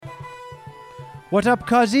What up,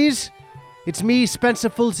 cuzzies? It's me, Spencer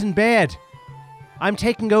Fullerton Baird. I'm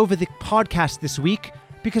taking over the podcast this week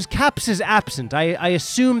because Caps is absent. I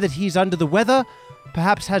assume that he's under the weather,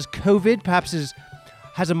 perhaps has COVID, perhaps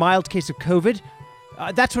has a mild case of COVID.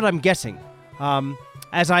 That's what I'm guessing.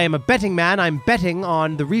 As I am a betting man, I'm betting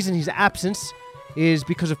on the reason his absence is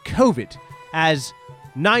because of COVID, as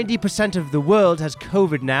 90% of the world has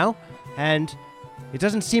COVID now, and it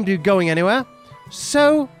doesn't seem to be going anywhere.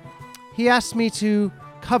 So he asked me to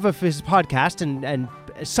cover for his podcast and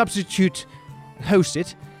substitute host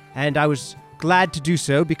it, and I was glad to do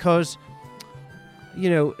so because, you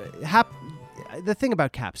know, the thing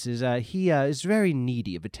about Caps is he is very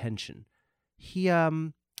needy of attention. He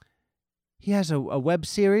has a web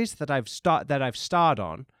series that I've starred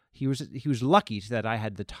on. He was lucky that I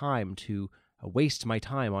had the time to waste my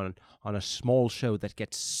time on a small show that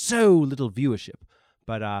gets so little viewership.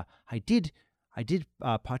 But I did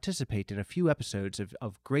participate in a few episodes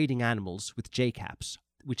of grading animals with JKAPS,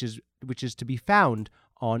 which is to be found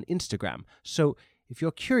on Instagram. So if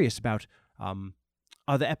you're curious about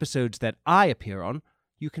other episodes that I appear on,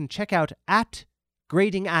 you can check out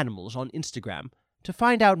 @gradinganimals on Instagram to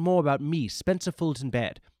find out more about me, Spencer Fullerton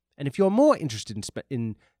Baird. And if you're more interested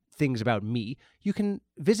in things about me, you can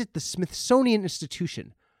visit the Smithsonian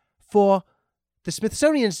Institution. For the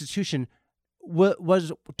Smithsonian Institution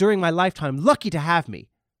was, during my lifetime, lucky to have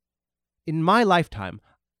me. In my lifetime,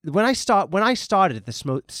 when I started at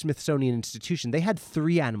the Smithsonian Institution, they had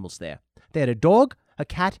 3 animals there. They had a dog, a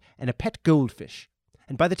cat, and a pet goldfish.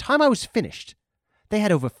 And by the time I was finished, they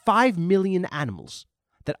had over 5 million animals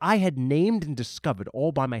that I had named and discovered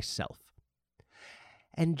all by myself.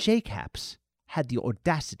 And JKAPS had the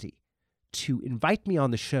audacity to invite me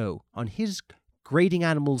on the show, on his Grading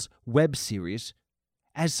Animals web series,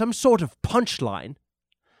 as some sort of punchline.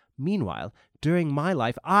 Meanwhile, during my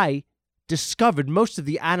life, I discovered most of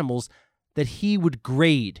the animals that he would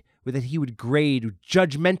grade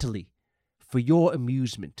judgmentally for your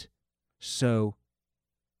amusement. So,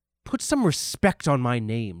 put some respect on my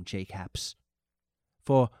name, JKAPS.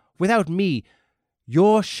 For without me,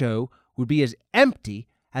 your show would be as empty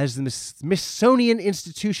as the Smithsonian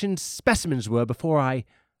Institution's specimens were before I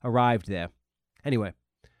arrived there. Anyway,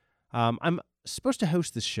 I'm supposed to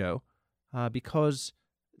host this show because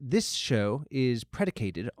this show is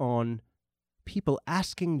predicated on people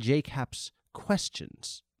asking JKAPS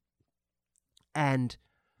questions. And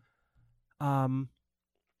I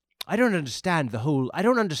don't understand the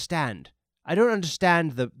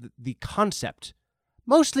concept,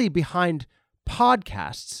 mostly behind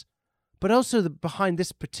podcasts, but also behind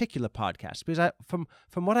this particular podcast. Because from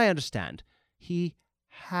what I understand, he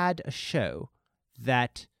had a show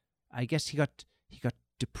that I guess he got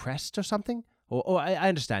depressed or something. Or I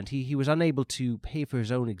understand he was unable to pay for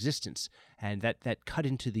his own existence, and that cut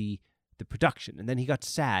into the production. And then he got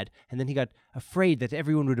sad, and then he got afraid that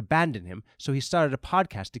everyone would abandon him, so he started a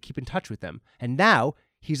podcast to keep in touch with them. And now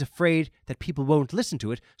he's afraid that people won't listen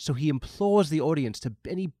to it, so he implores the audience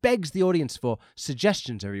and he begs the audience for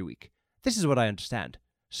suggestions every week. This is what I understand.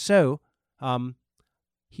 So,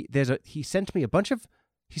 he sent me a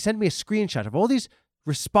screenshot of all these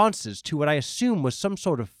responses to what I assume was some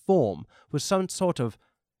sort of form, was some sort of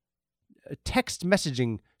text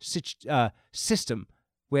messaging system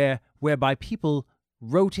whereby people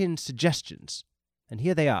wrote in suggestions. And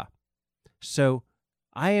here they are. So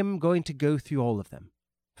I am going to go through all of them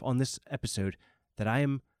on this episode that I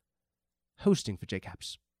am hosting for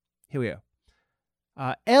JKAPS. Here we go.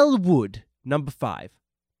 L. Wood, number 5.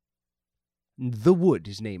 The Wood,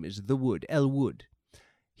 his name is The Wood, L. Wood.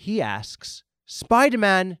 He asks,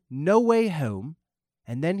 Spider-Man No Way Home,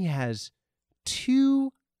 and then he has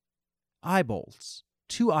two eyeballs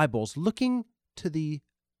looking to the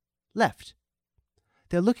left.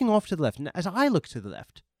 They're looking off to the left, and as I look to the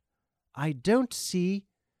left, I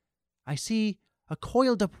see a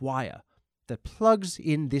coiled up wire that plugs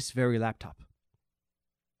in this very laptop.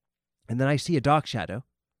 And then I see a dark shadow,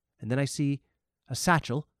 and then I see a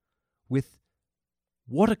satchel with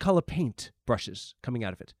watercolor paint brushes coming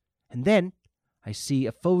out of it. And then I see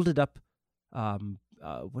a folded up,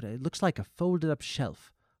 what it looks like a folded up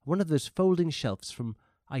shelf, one of those folding shelves from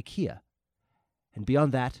IKEA. And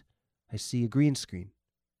beyond that, I see a green screen.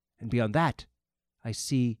 And beyond that, I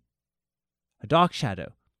see a dark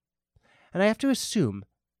shadow. And I have to assume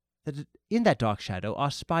that in that dark shadow are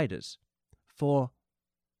spiders, for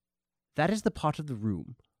that is the part of the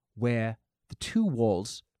room where the two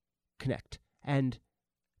walls connect. And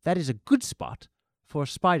that is a good spot for a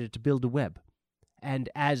spider to build a web. And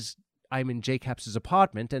as I'm in JKAPS'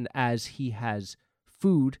 apartment, and as he has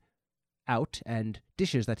food out and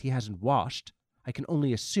dishes that he hasn't washed, I can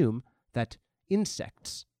only assume that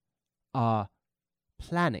insects are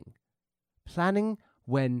planning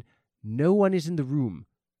when no one is in the room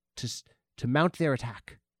to mount their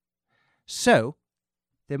attack. So,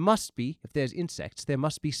 there must be, if there's insects, there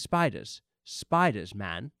must be spiders. Spiders,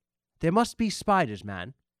 man. There must be spiders,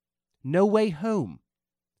 man. No way home.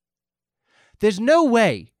 There's no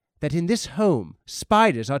way that in this home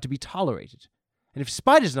spiders are to be tolerated. And if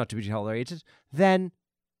spiders are not to be tolerated, then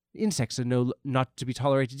insects are not to be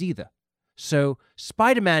tolerated either. So,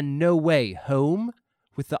 Spider-Man no way home,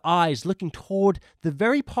 with the eyes looking toward the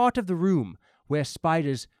very part of the room where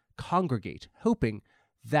spiders congregate, hoping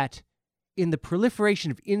that in the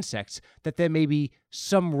proliferation of insects that there may be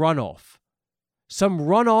some runoff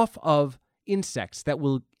of insects that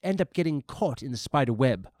will end up getting caught in the spider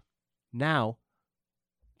web. Now,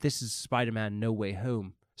 this is Spider-Man No Way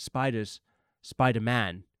Home. Spiders,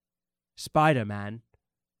 Spider-Man. Spider-Man.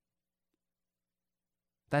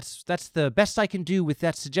 That's the best I can do with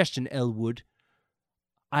that suggestion, Elwood.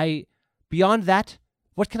 Beyond that,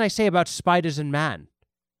 what can I say about spiders and man?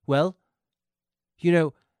 Well,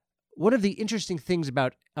 one of the interesting things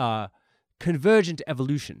about convergent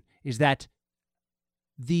evolution is that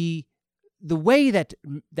the way that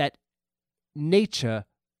nature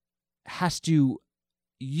has to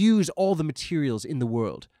use all the materials in the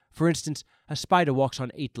world. For instance, a spider walks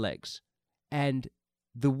on 8 legs, and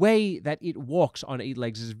the way that it walks on 8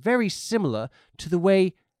 legs is very similar to the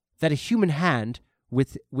way that a human hand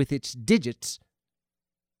with its digits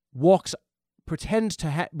pretends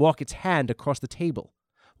to walk its hand across the table.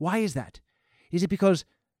 Why is that? Is it because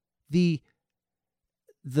the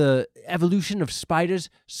evolution of spiders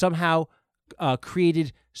somehow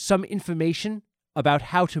created some information about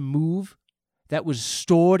how to move that was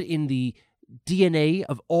stored in the DNA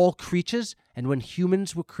of all creatures, and when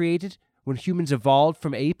humans were created, when humans evolved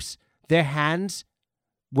from apes, their hands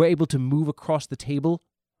were able to move across the table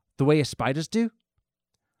the way spiders do?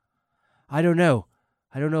 I don't know.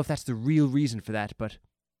 I don't know if that's the real reason for that, but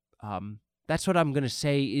that's what I'm going to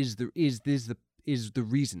say is the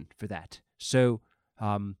reason for that. So,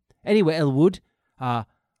 anyway, Elwood, I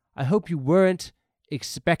hope you weren't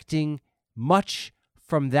expecting much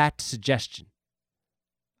from that suggestion.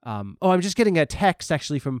 I'm just getting a text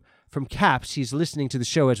actually from Caps. He's listening to the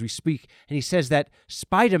show as we speak, and he says that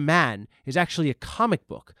Spider-Man is actually a comic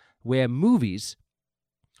book where movies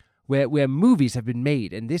have been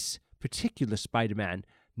made, and this particular Spider-Man,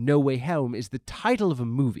 No Way Home, is the title of a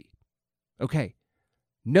movie. Okay,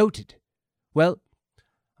 noted. Well,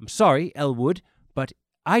 I'm sorry, Elwood, but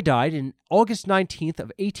I died in August 19th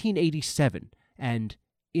of 1887, and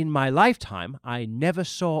in my lifetime, I never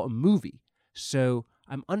saw a movie, so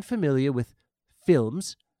I'm unfamiliar with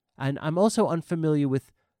films, and I'm also unfamiliar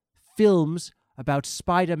with films about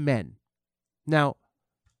Spider-Men. Now,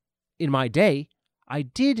 in my day, I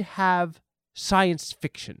did have science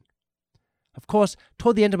fiction. Of course,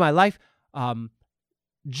 toward the end of my life,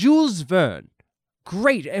 Jules Verne,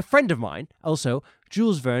 a friend of mine, also,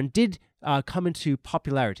 Jules Verne did come into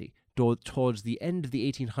popularity towards the end of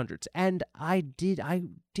the 1800s, and I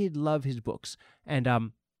did love his books,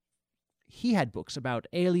 and he had books about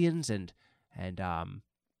aliens and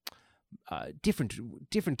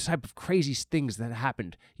different type of crazy things that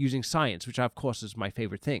happened using science, which of course is my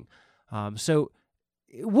favorite thing. So,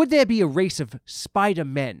 would there be a race of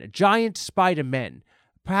Spider-Men, giant Spider-Men,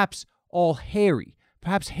 perhaps all hairy,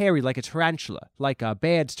 like a tarantula, like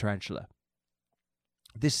Baird's tarantula?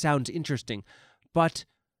 This sounds interesting, but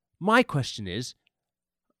my question is,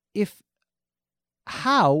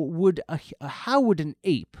 how would an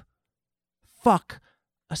ape fuck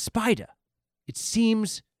a spider? It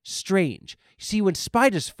seems strange. You see, when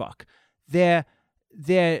spiders fuck, their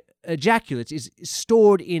ejaculate is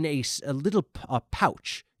stored in a little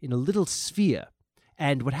pouch, in a little sphere,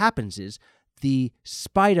 and what happens is the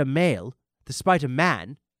spider man,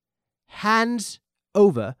 hands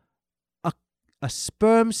over a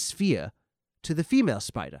sperm sphere to the female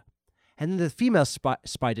spider, and then the female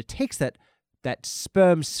spider takes that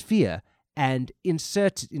sperm sphere and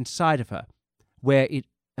inserts it inside of her, where it,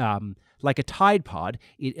 like a Tide Pod,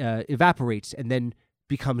 it evaporates and then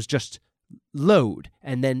becomes just load,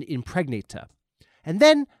 and then impregnates her. And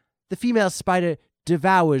then the female spider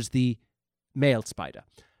devours the male spider.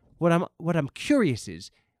 What I'm curious is,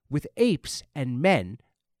 with apes and men,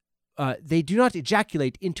 they do not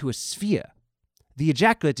ejaculate into a sphere. The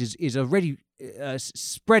ejaculate is already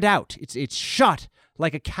spread out. It's shot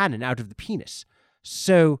like a cannon out of the penis.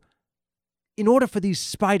 So, in order for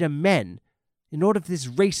this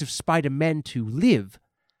race of Spider-Men to live,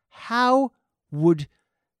 how would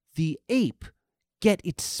the ape get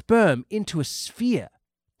its sperm into a sphere?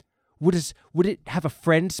 Would it have a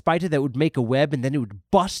friend spider that would make a web and then it would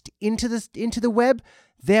bust into the web,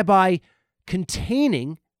 thereby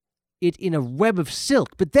containing it in a web of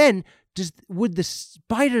silk? But then, would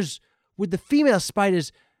the female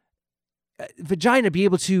spider's vagina be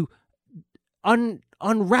able to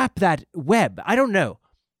unwrap that web? I don't know.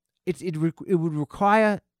 It would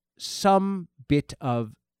require some bit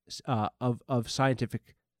of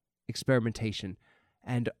scientific experimentation,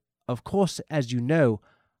 and of course, as you know,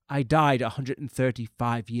 I died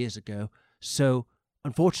 135 years ago, so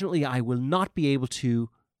unfortunately I will not be able to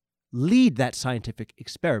lead that scientific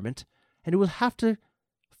experiment, and it will have to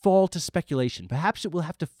fall to speculation. Perhaps it will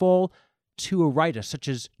have to fall to a writer such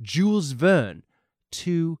as Jules Verne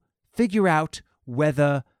to figure out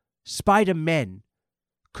whether spider men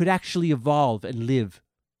could actually evolve and live.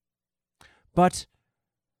 But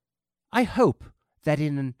I hope that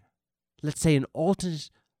in, let's say, an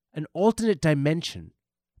alternate dimension,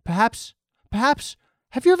 perhaps,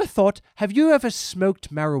 have you ever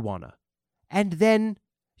smoked marijuana, and then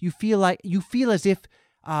you feel as if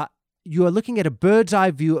you are looking at a bird's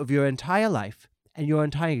eye view of your entire life and your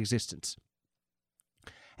entire existence.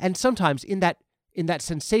 And sometimes in that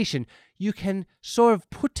sensation, you can sort of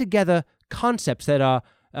put together concepts that are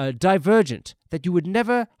divergent, that you would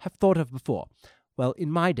never have thought of before. Well, in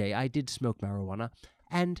my day, I did smoke marijuana,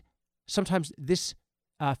 and sometimes this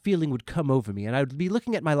feeling would come over me, and I would be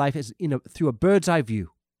looking at my life as through a bird's eye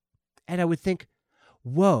view, and I would think,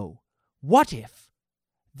 whoa, what if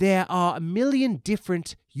there are a million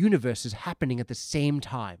different universes happening at the same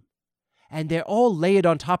time, and they're all layered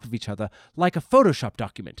on top of each other like a Photoshop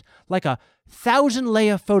document, like a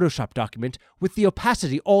 1,000-layer Photoshop document with the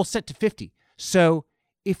opacity all set to 50. So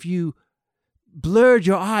if you blurred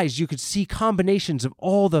your eyes, you could see combinations of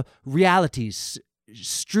all the realities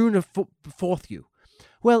strewn forth you.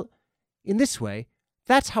 Well, in this way,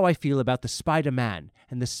 that's how I feel about the Spider-Man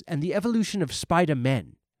and the evolution of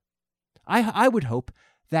Spider-Men. I would hope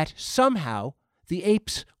that somehow the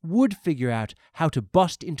apes would figure out how to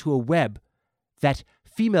bust into a web that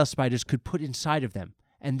female spiders could put inside of them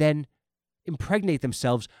and then impregnate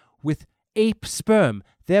themselves with ape sperm,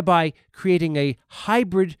 thereby creating a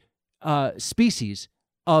hybrid species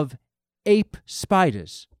of ape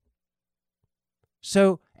spiders.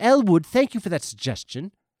 So, Elwood, thank you for that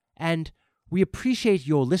suggestion, and we appreciate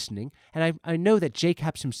your listening, and I know that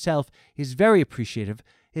JKAPS himself is very appreciative,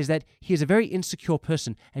 is that he is a very insecure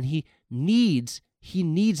person, and he needs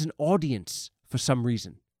an audience for some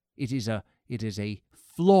reason. It is a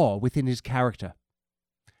flaw within his character.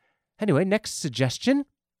 Anyway, next suggestion.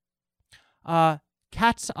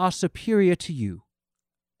 Cats are superior to you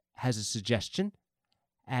has a suggestion,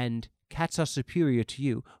 and Cats are superior to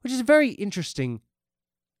you, which is a very interesting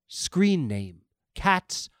screen name.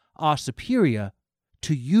 Cats are superior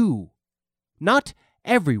to you. Not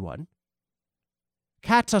everyone.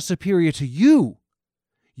 Cats are superior to you.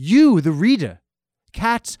 You, the reader.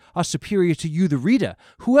 Cats are superior to you, the reader.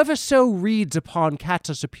 Whoever so reads upon Cats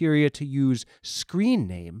are superior to you's screen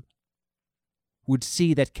name would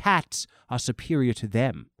see that cats are superior to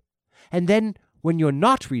them. And then, when you're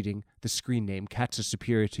not reading the screen name Cats are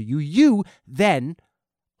superior to you, you then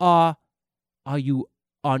are you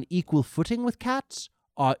on equal footing with cats?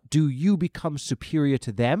 Or do you become superior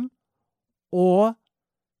to them? Or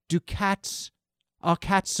are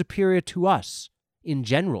cats superior to us in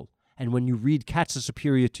general? And when you read Cats are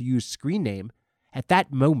superior to you's screen name, at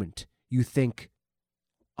that moment you think,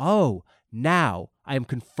 oh, now I am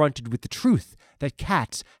confronted with the truth that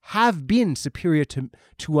cats have been superior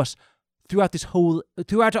to us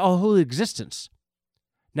throughout our whole existence.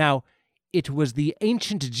 Now, it was the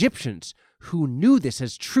ancient Egyptians who knew this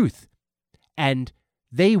as truth, and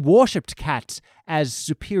they worshipped cats as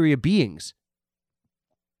superior beings.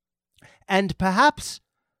 And perhaps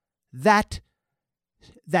that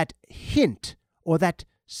hint or that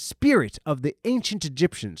spirit of the ancient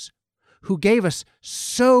Egyptians who gave us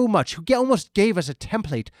so much, who almost gave us a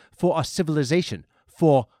template for our civilization,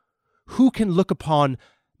 for who can look upon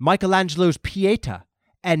Michelangelo's Pieta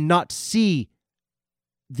and not see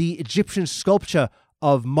the Egyptian sculpture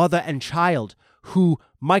of mother and child who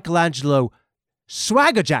Michelangelo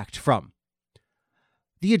swaggerjacked from.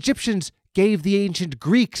 The Egyptians gave the ancient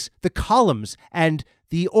Greeks the columns and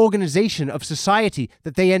the organization of society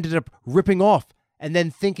that they ended up ripping off and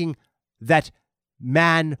then thinking that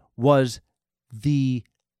man was the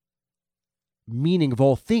meaning of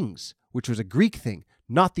all things, which was a Greek thing,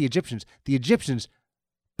 not the Egyptians. The Egyptians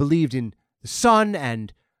believed in the sun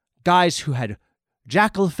and guys who had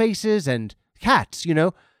jackal faces and cats,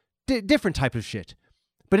 different type of shit.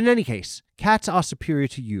 But in any case, Cats Are Superior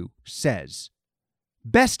to You says,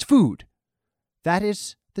 best food. That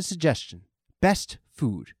is the suggestion. Best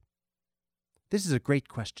food. This is a great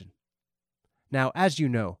question. Now, as you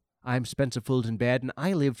know, I'm Spencer Fullerton Baird, and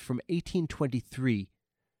I lived from 1823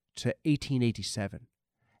 to 1887.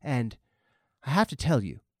 And I have to tell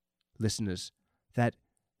you, listeners, that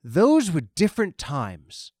those were different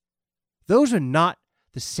times. Those are not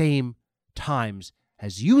the same times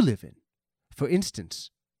as you live in. For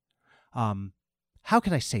instance, how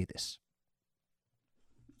can I say this?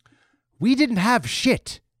 We didn't have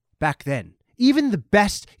shit back then. Even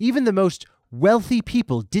the most wealthy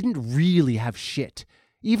people didn't really have shit.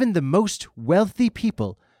 Even the most wealthy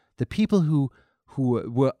people, the people who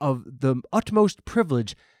were of the utmost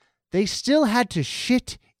privilege, they still had to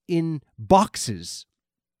shit in boxes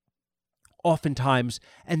oftentimes,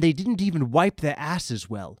 and they didn't even wipe their asses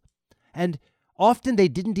well. And often they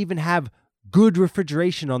didn't even have good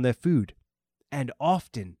refrigeration on their food. And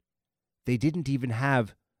often they didn't even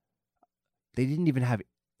have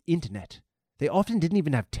internet. They often didn't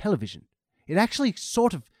even have television. It actually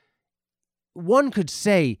sort of, one could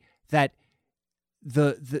say that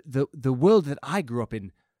the world that I grew up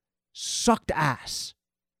in sucked ass.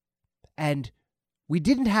 And we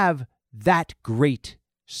didn't have that great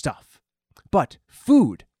stuff. But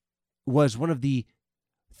food was one of the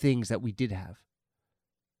things that we did have.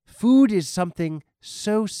 Food is something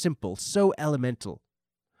so simple, so elemental.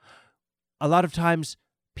 A lot of times,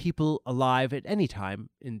 people alive at any time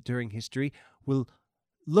during history will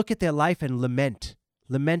look at their life and lament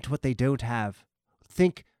what they don't have.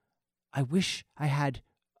 Think, I wish I had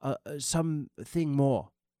something more.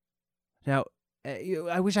 Now,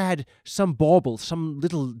 I wish I had some bauble, some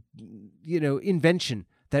little, invention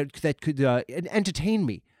that could entertain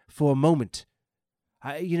me for a moment.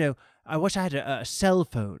 I wish I had a cell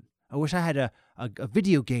phone. I wish I had a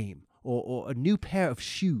video game or a new pair of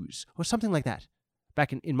shoes or something like that.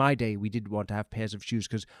 Back in my day, we did want to have pairs of shoes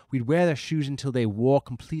because we'd wear their shoes until they wore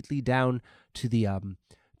completely down to the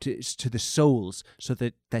to the soles, so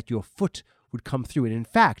that your foot would come through. And in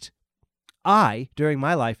fact, I, during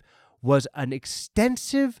my life, was an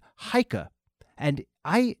extensive hiker, and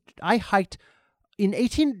I hiked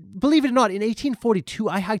believe it or not, in 1842,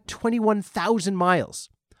 I hiked 21,000 miles.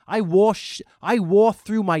 I wore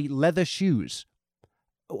through my leather shoes,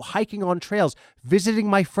 hiking on trails, visiting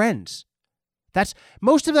my friends. That's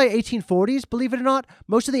most of the 1840s, believe it or not.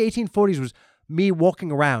 Most of the 1840s was me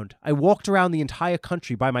walking around. I walked around the entire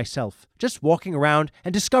country by myself, just walking around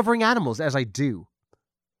and discovering animals as I do.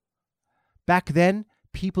 Back then,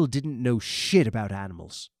 people didn't know shit about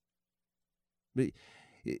animals.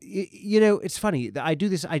 It's funny. I do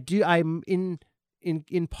this. I'm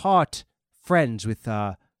in part friends with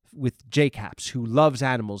JKAPS, who loves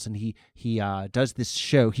animals, and he does this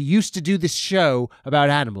show. He used to do this show about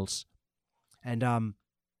animals. And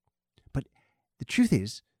but the truth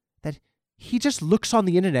is that he just looks on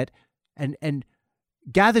the internet and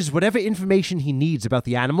gathers whatever information he needs about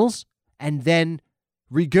the animals and then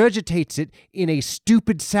regurgitates it in a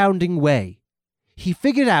stupid sounding way. He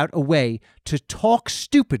figured out a way to talk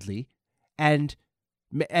stupidly and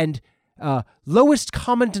lowest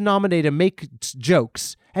common denominator make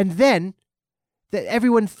jokes, and then that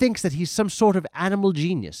everyone thinks that he's some sort of animal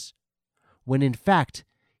genius, when in fact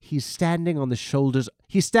he's standing on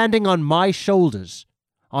my shoulders,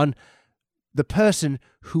 on the person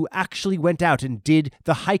who actually went out and did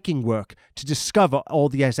the hiking work to discover all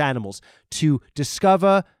these animals, to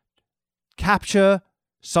discover, capture,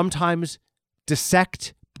 sometimes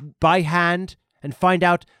dissect by hand, and find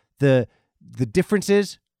out the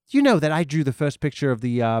differences. You know that I drew the first picture of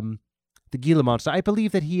the Gila monster. I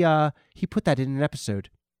believe that he put that in an episode.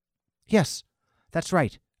 Yes, that's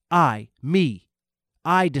right. I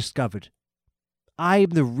discovered. I'm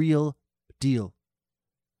the real deal.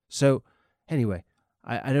 So, anyway,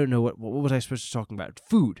 I don't know what was I supposed to be talking about.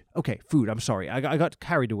 Food. Okay, food. I'm sorry. I got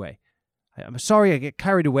carried away. I'm sorry I get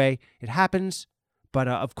carried away. It happens. But,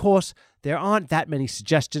 of course, there aren't that many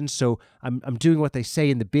suggestions, so I'm doing what they say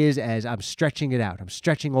in the biz as I'm stretching it out. I'm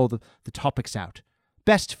stretching all the topics out.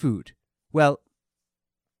 Best food. Well,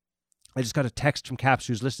 I just got a text from Caps,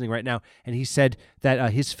 who's listening right now, and he said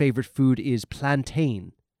that his favorite food is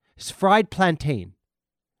plantain. It's fried plantain.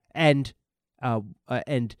 And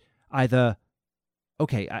either...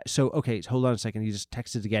 Okay, hold on a second. He just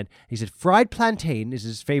texted again. He said fried plantain is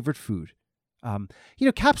his favorite food.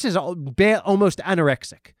 Caps is almost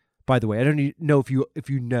anorexic, by the way. I don't know if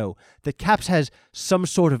you know that Caps has some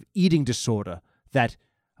sort of eating disorder that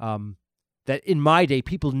in my day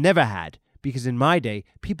people never had, because in my day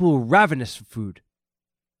people were ravenous for food,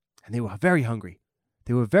 and they were very hungry.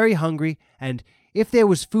 They were very hungry, and if there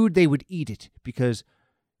was food, they would eat it, because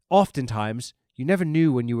oftentimes you never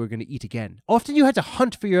knew when you were going to eat again. Often you had to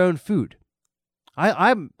hunt for your own food.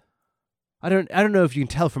 I don't know if you can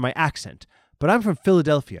tell from my accent, but I'm from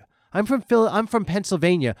Philadelphia. I'm from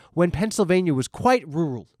Pennsylvania, when Pennsylvania was quite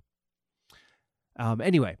rural.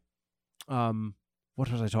 Anyway,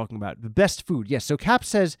 what was I talking about? The best food. Yes, so Cap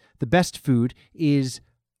says the best food is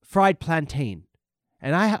fried plantain.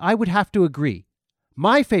 And I would have to agree.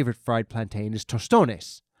 My favorite fried plantain is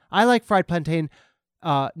tostones. I like fried plantain,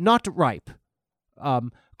 not ripe.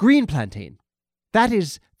 Green plantain. That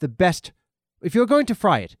is the best. If you're going to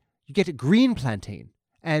fry it, you get a green plantain,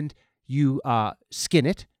 and you skin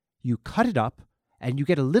it, you cut it up, and you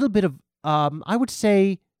get a little bit of, I would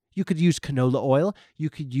say you could use canola oil, you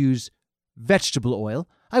could use vegetable oil.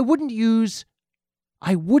 I wouldn't use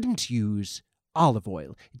olive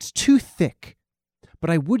oil. It's too thick. But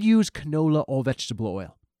I would use canola or vegetable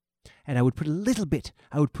oil. And I would put a little bit,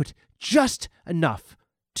 I would put just enough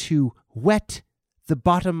to wet the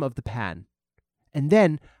bottom of the pan. And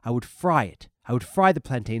then I would fry it. I would fry the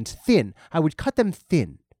plantains thin. I would cut them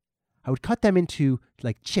thin. I would cut them into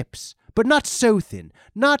like chips, but not so thin.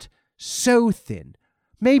 Not so thin.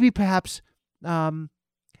 Maybe perhaps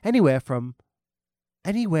anywhere from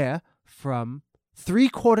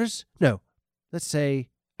 3/4, no, let's say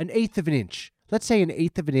an eighth of an inch. Let's say an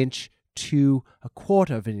eighth of an inch to 1/4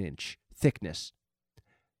 of an inch thickness.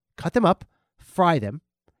 Cut them up, fry them.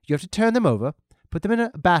 You have to turn them over, put them in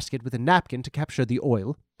a basket with a napkin to capture the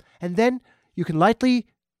oil, and then you can lightly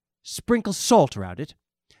sprinkle salt around it.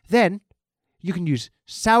 Then you can use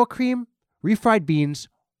sour cream, refried beans,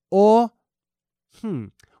 or,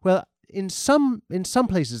 well, in some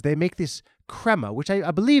places they make this crema, which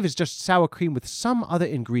I believe is just sour cream with some other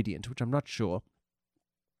ingredient, which I'm not sure.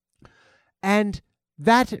 And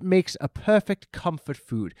that makes a perfect comfort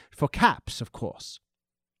food for Caps, of course.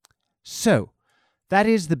 So, that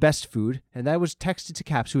is the best food, and that was texted to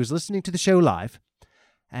Caps, who is listening to the show live.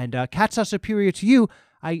 And Cats Are Superior to You,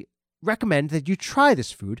 I recommend that you try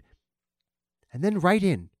this food, and then write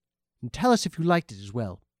in, and tell us if you liked it as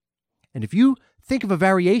well. And if you think of a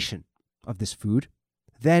variation of this food,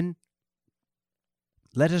 then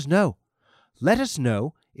let us know. Let us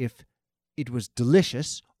know if it was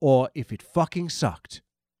delicious or if it fucking sucked.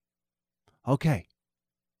 Okay.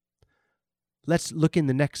 Let's look in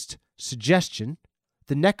the next suggestion.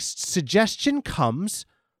 The next suggestion comes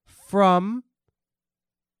from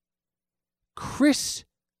Chris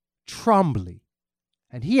Trombley.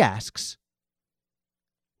 And he asks,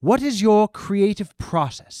 what is your creative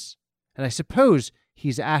process? And I suppose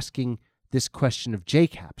he's asking this question of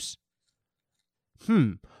JKAPS.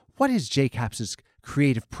 What is JKAPS's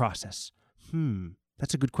creative process?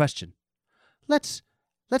 That's a good question. Let's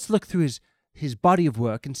look through his body of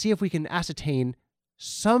work and see if we can ascertain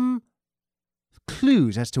some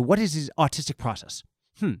clues as to what is his artistic process.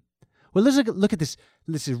 Well, let's look at this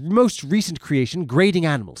most recent creation, grading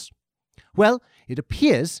animals. Well, it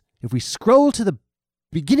appears, if we scroll to the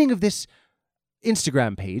beginning of this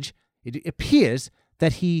Instagram page, it appears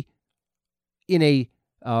that he, in a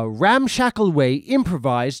ramshackle way,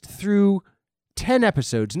 improvised through 10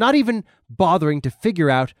 episodes, not even bothering to figure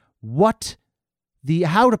out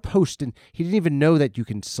how to post, and he didn't even know that you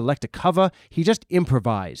can select a cover. He just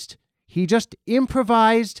improvised. He just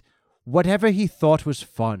improvised whatever he thought was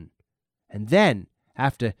fun. And then,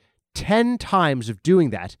 after 10 times of doing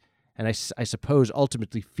that, and I suppose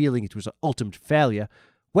ultimately feeling it was an ultimate failure,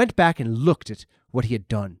 went back and looked at what he had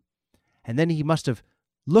done. And then he must have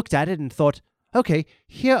looked at it and thought, okay,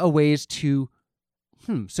 here are ways to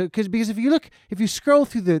because if you scroll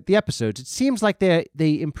through the episodes, it seems like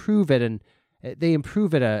they improve at a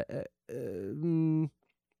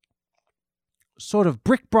sort of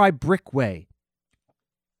brick by brick way.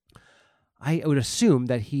 I would assume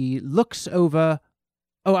that he looks over.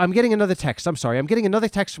 Oh, I'm getting another text. I'm sorry. I'm getting another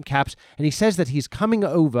text from Caps, and he says that he's coming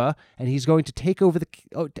over and he's going to take over the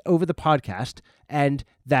podcast, and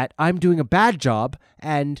that I'm doing a bad job,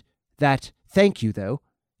 and that thank you though.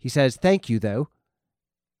 He says thank you though.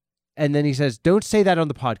 And then he says, don't say that on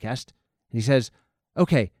the podcast. And he says,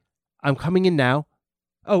 okay, I'm coming in now.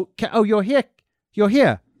 Oh, you're here. You're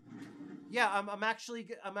here. Yeah, I'm actually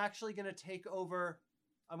going to take over.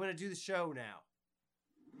 I'm going to do the show now.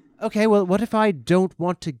 Okay, well, what if I don't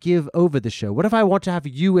want to give over the show? What if I want to have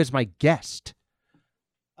you as my guest?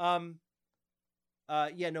 No,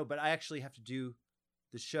 but I actually have to do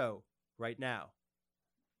the show right now.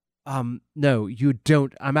 No, you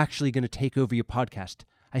don't. I'm actually going to take over your podcast.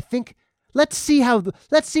 I think, let's see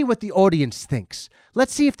what the audience thinks.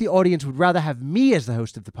 Let's see if the audience would rather have me as the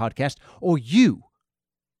host of the podcast or you.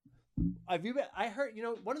 I heard,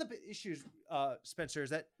 one of the issues, Spencer, is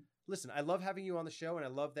that, listen, I love having you on the show, and I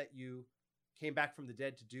love that you came back from the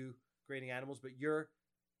dead to do grading animals, but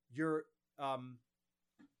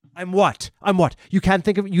I'm what? You can't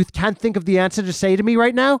think of the answer to say to me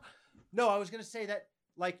right now? No, I was going to say that,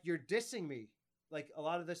 like, you're dissing me. Like, a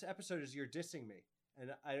lot of this episode is you're dissing me.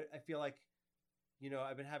 And I feel like,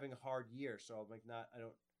 I've been having a hard year, so I'm like, I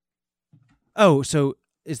don't. Oh, so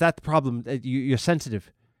is that the problem? You're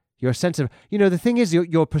sensitive. You're sensitive. The thing is,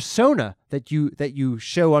 your persona that you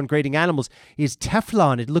show on grading animals is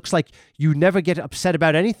Teflon. It looks like you never get upset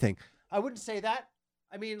about anything. I wouldn't say that.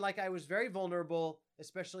 I mean, like, I was very vulnerable,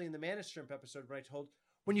 especially in the Manna Shrimp episode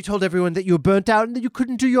when you told everyone that you were burnt out and that you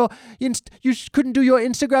couldn't do your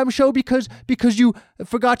Instagram show because you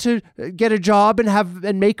forgot to get a job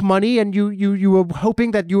and make money, and you were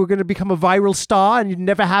hoping that you were going to become a viral star, and it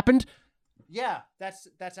never happened. Yeah,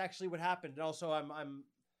 that's actually what happened. And also, I'm.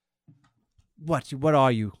 What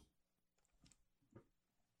are you?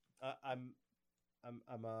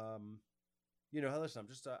 Listen, I'm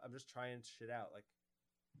just trying shit out. Like,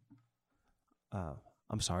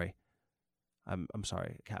 I'm sorry. I'm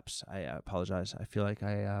sorry, Caps. I apologize. I feel like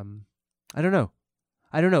I don't know.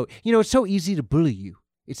 It's so easy to bully you.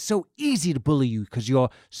 It's so easy to bully you because you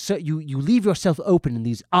leave yourself open in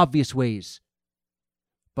these obvious ways.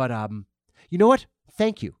 But you know what?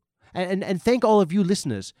 Thank you. And thank all of you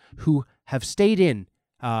listeners who have stayed in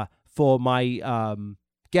for my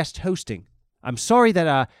guest hosting. I'm sorry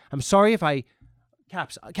if I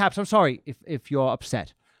Caps, I'm sorry if you're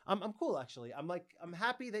upset. I'm cool, actually. I'm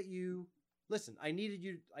happy that you listen. I needed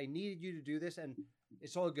you to do this, and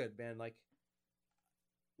it's all good, man. Like,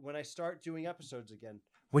 when you start doing episodes again,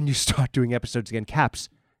 Caps,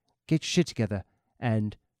 get your shit together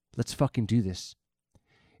and let's fucking do this.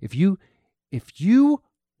 If you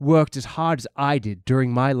worked as hard as I did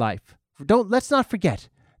during my life, let's not forget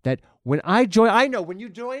that when you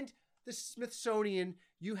joined the Smithsonian,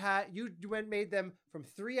 you made them from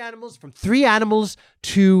three animals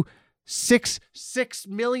to 6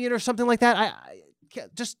 million or something like that. I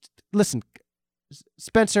just listen,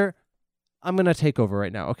 Spencer. I'm gonna take over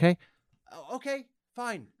right now. Okay. Okay.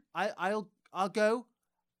 Fine. I'll go.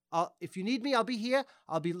 If you need me, I'll be here.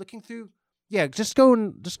 I'll be looking through. Yeah, just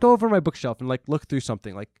go over my bookshelf and like look through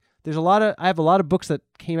something. Like, I have a lot of books that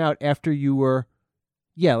came out after you were.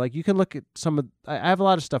 Yeah, like you can look at some of. I have a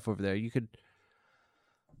lot of stuff over there. You could.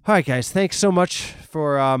 All right, guys. Thanks so much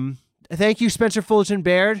for. Thank you, Spencer Fullerton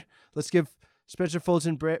Baird. Let's give Spencer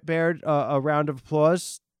Fullerton Baird a round of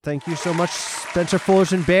applause. Thank you so much, Spencer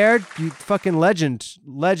Fullerton Baird. You fucking legend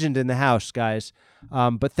in the house, guys.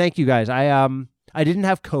 But thank you, guys. I didn't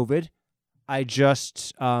have COVID. I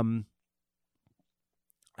just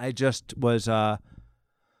was.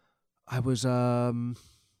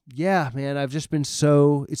 Yeah, man. I've just been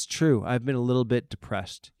so. It's true. I've been a little bit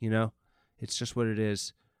depressed. It's just what it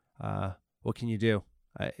is. What can you do?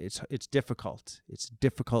 It's difficult. It's a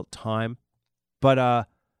difficult time, but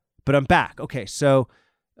I'm back. Okay, so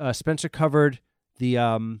Spencer covered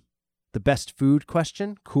the best food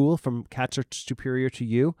question. Cool. From cats are superior to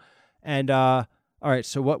you, and all right.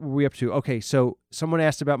 So what were we up to? Okay, so someone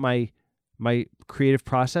asked about my creative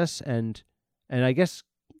process, and I guess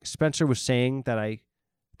Spencer was saying that I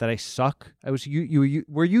suck.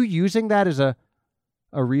 Were you using that as a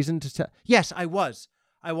reason to tell? Yes, I was.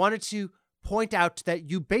 I wanted to point out that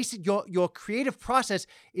your creative process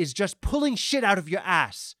is just pulling shit out of your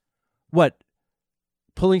ass. What?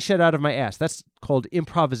 Pulling shit out of my ass. That's called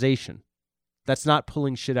improvisation. That's not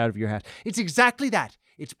pulling shit out of your ass. It's exactly that.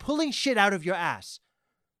 It's pulling shit out of your ass.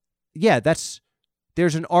 Yeah,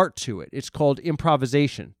 there's an art to it. It's called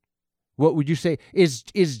improvisation. What would you say? Is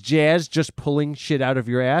jazz just pulling shit out of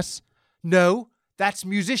your ass? No, that's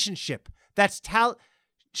musicianship. That's talent.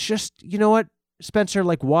 Just, you know what, Spencer,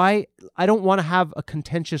 like, why? I don't want to have a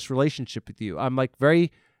contentious relationship with you. I'm like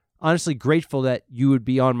very honestly grateful that you would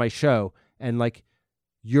be on my show, and like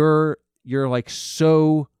you're like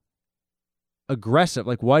so aggressive.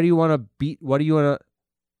 Like, why do you want to beat? What do you want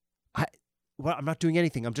to? I'm not doing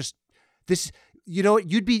anything. I'm just this. You know what?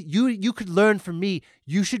 You could learn from me.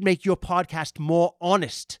 You should make your podcast more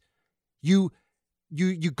honest. You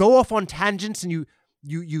go off on tangents and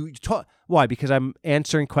you talk. Why? Because I'm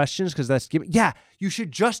answering questions? Because that's giving. Yeah, you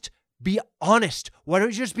should just be honest. Why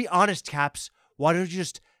don't you just be honest, Caps? Why don't you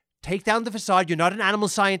just take down the facade? You're not an animal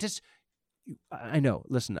scientist. I know.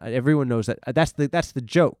 Listen, everyone knows that. That's the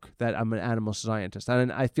joke, that I'm an animal scientist.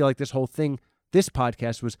 And I feel like this whole thing, this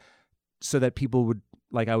podcast, was so that people would,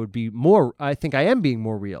 like, I would be more. I think I am being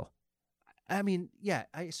more real. I mean, yeah,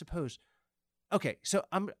 I suppose. Okay, so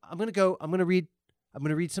I'm gonna go. I'm gonna read I'm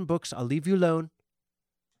gonna read some books. I'll leave you alone.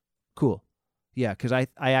 Cool. Yeah, because I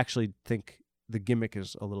actually think the gimmick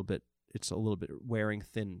is a little bit wearing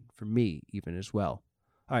thin for me even as well.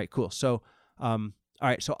 All right, cool. So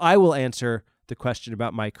so I will answer the question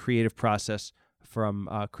about my creative process from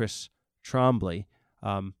Chris Trombley.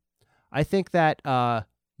 I think that I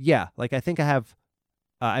think I have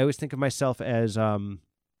I always think of myself as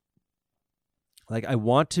like I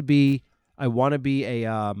want to be a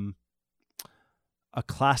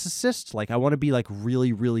classicist. Like I want to be like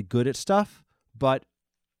really, really good at stuff, but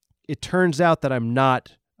it turns out that I'm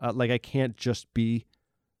not, I can't just be,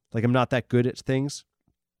 like I'm not that good at things.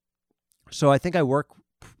 So I think I work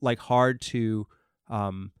like hard to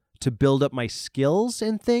build up my skills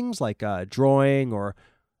in things like drawing or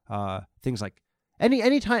things like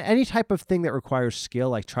any type of thing that requires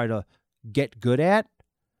skill. I try to get good at.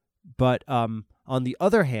 But on the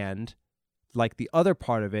other hand, like the other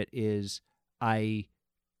part of it is I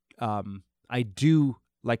do,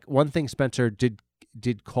 like one thing Spencer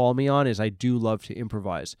did call me on is I do love to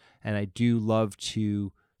improvise, and I do love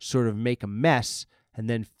to sort of make a mess and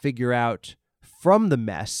then figure out from the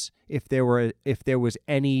mess if there was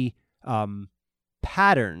any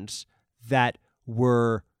patterns that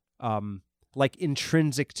were like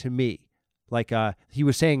intrinsic to me. Like he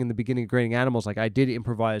was saying in the beginning of Grading Animals, like I did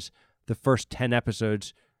improvise the first 10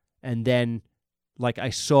 episodes, and then like I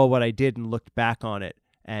saw what I did and looked back on it,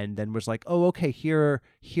 and then was like, oh, okay, here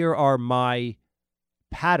are my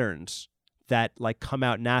patterns that like come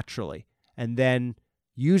out naturally, and then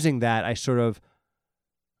using that, I sort of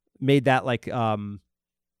made that like the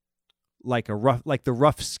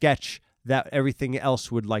rough sketch that everything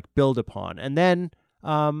else would like build upon, and then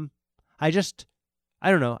I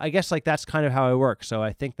don't know. I guess like that's kind of how I work. So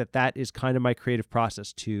I think that is kind of my creative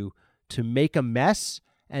process to make a mess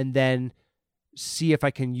and then see if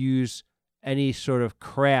I can use any sort of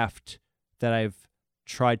craft that I've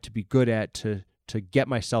tried to be good at to get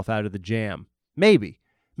myself out of the jam. Maybe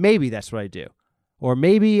that's what I do. Or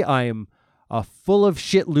maybe I'm a full of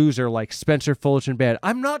shit loser like Spencer Fullerton Baird.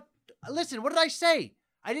 I'm not. Listen, what did I say?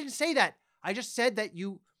 I didn't say that. I just said that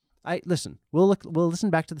listen. We'll listen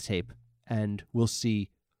back to the tape and we'll see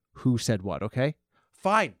who said what. Okay,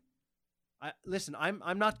 fine. Listen,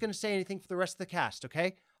 I'm not going to say anything for the rest of the cast.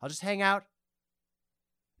 Okay, I'll just hang out.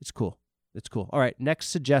 It's cool. All right, next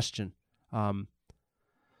suggestion.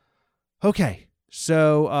 Okay,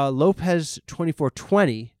 so Lopez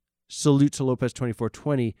 2420, salute to Lopez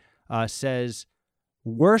 2420, says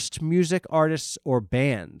worst music artists or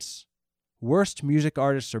bands. Worst music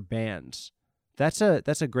artists or bands. That's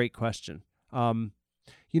a great question.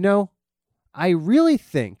 I really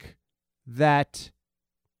think that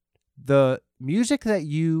the music that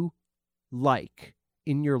you like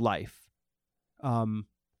in your life,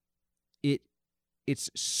 it's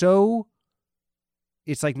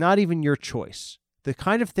like not even your choice. The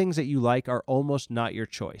kind of things that you like are almost not your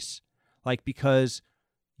choice. Like, because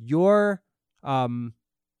you are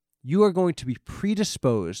going to be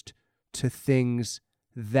predisposed to things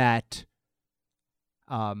that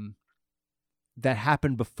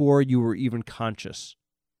happened before you were even conscious.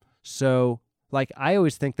 So, like, I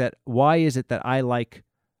always think that why is it that I like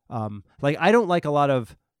I don't like a lot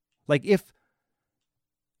of, like, if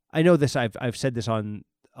I know this, I've said this on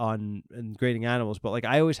Grading Animals, but like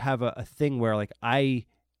I always have a thing where like I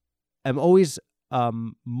am always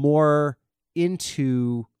more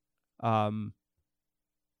into I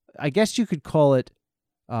guess you could call it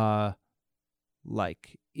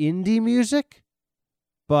like indie music,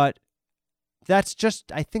 but that's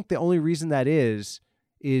just, I think the only reason that is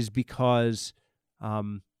because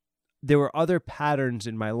there were other patterns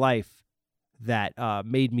in my life that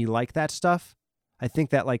made me like that stuff. I think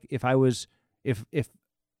that like if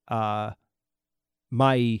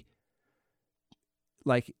my,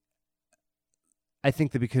 like, I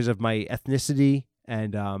think that because of my ethnicity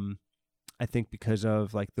and I think because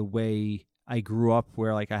of like the way I grew up,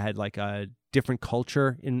 where like I had like a different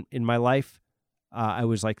culture in my life, I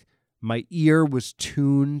was like, my ear was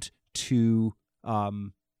tuned to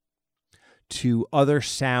other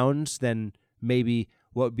sounds than maybe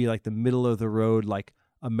what would be like the middle of the road, like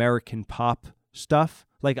American pop stuff.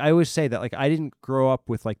 Like I always say that like I didn't grow up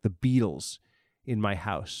with like the Beatles in my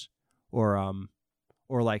house, or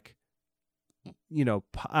like, you know,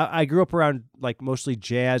 I grew up around like mostly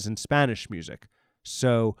jazz and Spanish music.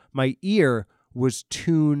 So my ear was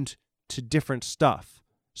tuned to different stuff.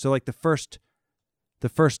 So like the first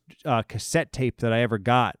cassette tape that I ever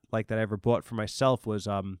got, like that I ever bought for myself, was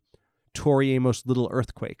Tori Amos' Little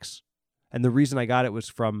Earthquakes. And the reason I got it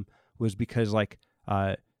was because like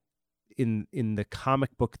in the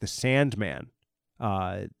comic book The Sandman,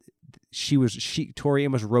 Tori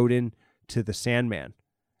Amos wrote in to the Sandman,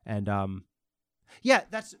 and yeah,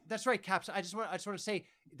 that's right, Caps. I just want to say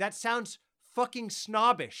that sounds fucking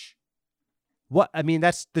snobbish. What I mean,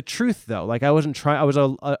 that's the truth though. Like I wasn't trying. I was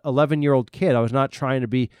a 11-year-old kid. I was not trying to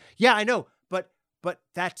be. Yeah, I know, but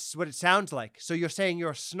that's what it sounds like. So you're saying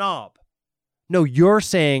you're a snob? No, you're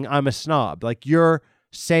saying I'm a snob. Like you're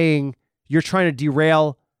saying you're trying to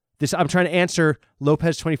derail this. I'm trying to answer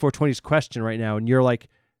Lopez 2420's question right now, and you're like,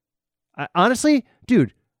 honestly,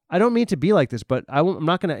 dude, I don't mean to be like this, but I'm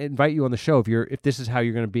not going to invite you on the show if this is how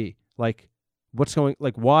you're going to be. Like,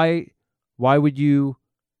 why would you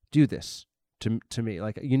do this to me?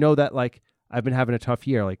 Like, you know that like I've been having a tough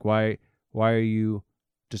year. Like, why are you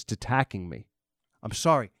just attacking me? I'm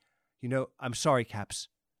sorry. I'm sorry, Caps.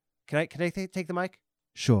 Can I take the mic?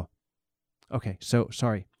 Sure. Okay. So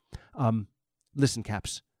sorry. Listen,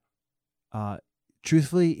 Caps.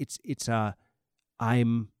 Truthfully,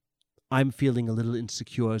 I'm feeling a little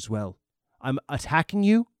insecure as well. I'm attacking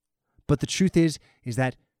you, but the truth is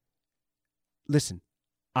that, listen,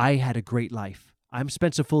 I had a great life. I'm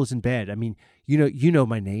Spencer Fullerton Baird. I mean, you know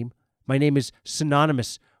my name. My name is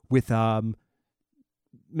synonymous with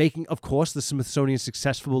making, of course, the Smithsonian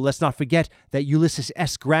successful. Let's not forget that Ulysses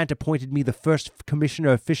S. Grant appointed me the first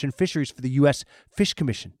commissioner of fish and fisheries for the U.S. Fish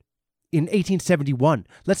Commission in 1871.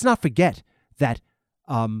 Let's not forget that,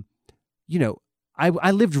 I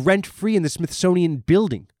lived rent-free in the Smithsonian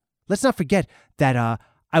building. Let's not forget that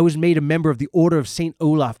I was made a member of the Order of St.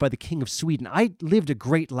 Olaf by the King of Sweden. I lived a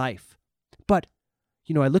great life. But,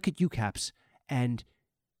 I look at you, Caps, and,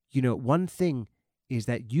 one thing is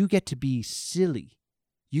that you get to be silly.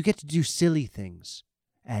 You get to do silly things.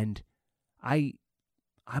 And I'm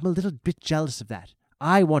a little bit jealous of that.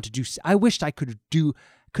 I wished I could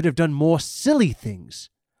have done more silly things.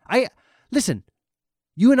 Listen,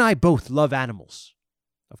 you and I both love animals,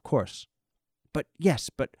 of course. But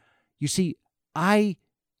you see,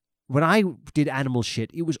 when I did animal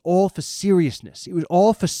shit, it was all for seriousness. It was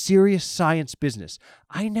all for serious science business.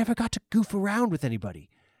 I never got to goof around with anybody.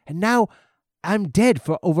 And now I'm dead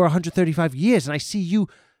for over 135 years, and I see you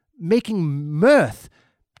making mirth,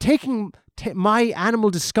 taking my animal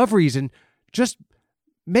discoveries and just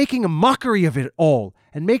making a mockery of it all,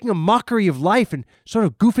 and making a mockery of life and sort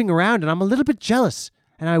of goofing around, and I'm a little bit jealous.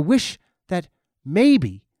 And I wish that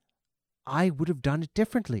maybe I would have done it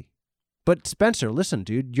differently. But Spencer, listen,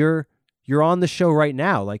 dude, you're on the show right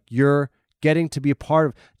now. Like, you're getting to be a part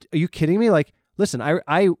of. Are you kidding me? Like, listen,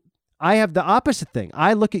 I have the opposite thing.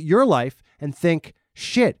 I look at your life and think,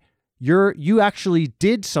 shit, you actually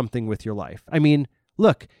did something with your life. I mean,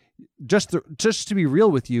 look, just to be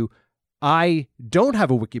real with you, I don't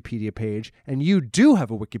have a Wikipedia page, and you do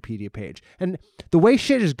have a Wikipedia page. And the way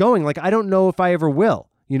shit is going, like, I don't know if I ever will.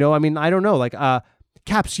 I mean, I don't know. Like,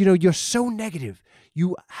 Caps, you're so negative.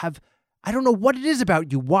 I don't know what it is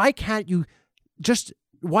about you. Why can't you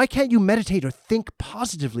meditate or think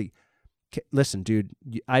positively? Listen, dude,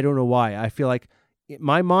 I don't know why. I feel like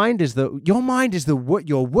your mind is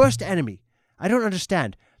your worst enemy. I don't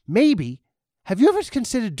understand. Maybe, have you ever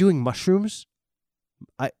considered doing mushrooms?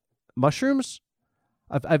 Mushrooms?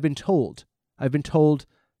 I've been told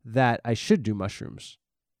that I should do mushrooms.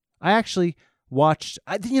 I actually watched,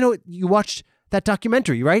 you watched that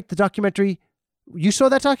documentary, right? The documentary, you saw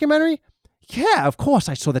that documentary? Yeah, of course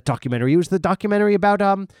I saw that documentary. It was the documentary about,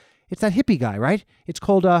 it's that hippie guy, right? It's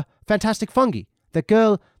called Fantastic Fungi. The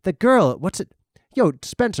girl, what's it? Yo,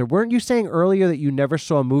 Spencer, weren't you saying earlier that you never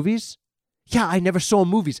saw movies? Yeah, I never saw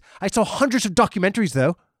movies. I saw hundreds of documentaries,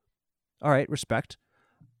 though. All right, respect.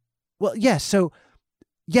 Well, yes, so,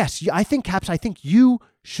 yes, I think, Caps, I think you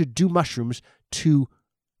should do mushrooms to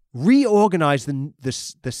reorganize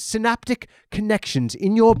the synaptic connections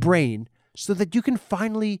in your brain so that you can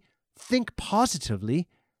finally think positively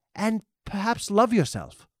and perhaps love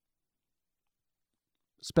yourself.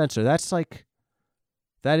 Spencer, that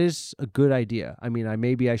is a good idea. I mean,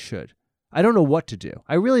 maybe I should. I don't know what to do.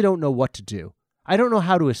 I really don't know what to do. I don't know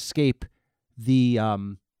how to escape the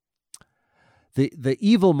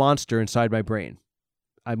evil monster inside my brain.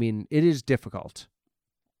 I mean, it is difficult.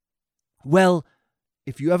 Well,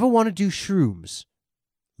 if you ever want to do shrooms,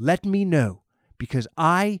 let me know, because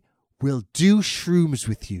I will do shrooms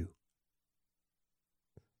with you.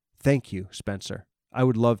 Thank you, Spencer. I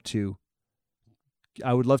would love to do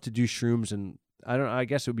shrooms, and I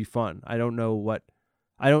guess it would be fun. I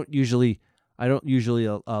don't usually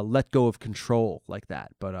let go of control like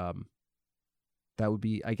that, but that would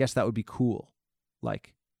be cool.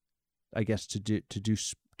 Like, I guess to do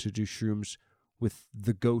shrooms with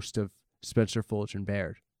the ghost of Spencer Fullerton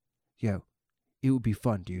Baird. Yo, it would be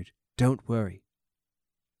fun, dude. Don't worry.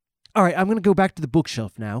 All right, I'm going to go back to the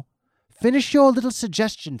bookshelf now. Finish your little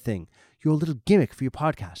suggestion thing, your little gimmick for your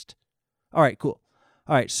podcast. All right, cool.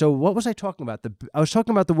 All right, so what was I talking about? I was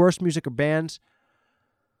talking about the worst music or bands.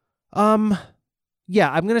 Yeah,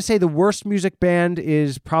 I'm going to say the worst music band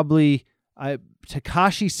is probably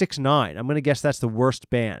Tekashi 6ix9ine. I'm going to guess that's the worst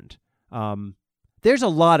band. There's a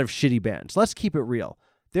lot of shitty bands. Let's keep it real.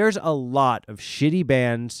 There's a lot of shitty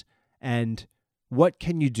bands, and what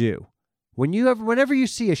can you do? Whenever you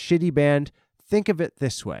see a shitty band, think of it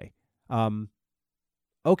this way.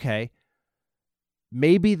 Okay,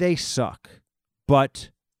 maybe they suck, but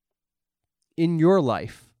in your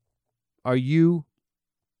life, are you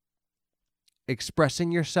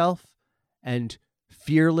expressing yourself and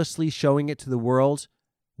fearlessly showing it to the world,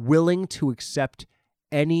 willing to accept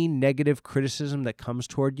any negative criticism that comes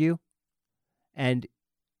toward you? And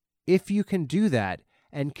if you can do that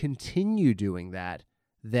and continue doing that,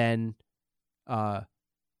 then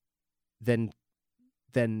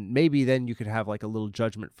maybe you could have like a little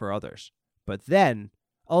judgment for others. But then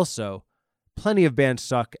also, plenty of bands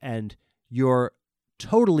suck, and you're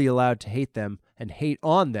totally allowed to hate them and hate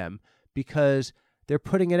on them because they're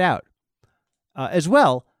putting it out. As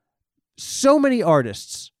well, so many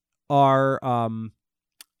artists are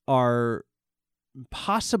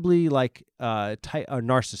possibly like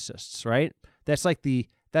narcissists, right? That's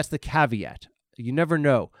the caveat. You never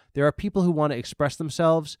know. There are people who want to express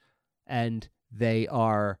themselves, and they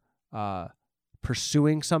are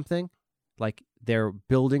pursuing something, like they're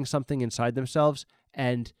building something inside themselves,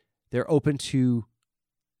 and they're open to.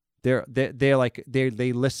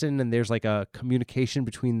 They listen, and there's like a communication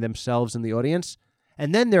between themselves and the audience.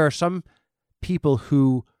 And then there are some people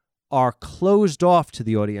who are closed off to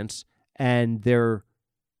the audience, and they're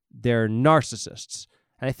narcissists.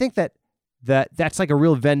 And I think that's like a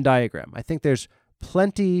real Venn diagram. I think there's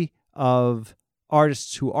plenty of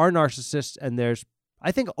artists who are narcissists, and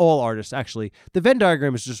I think all artists, actually. The Venn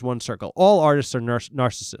diagram is just one circle. All artists are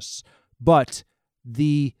narcissists, but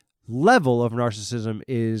the level of narcissism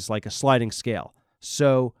is like a sliding scale.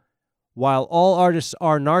 So while all artists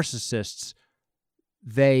are narcissists,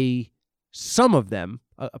 some of them,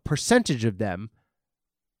 a percentage of them,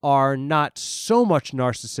 are not so much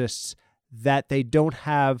narcissists that they don't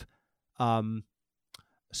have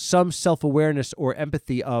some self-awareness or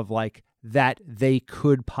empathy of like that they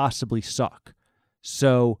could possibly suck.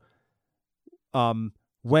 So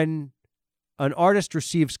when an artist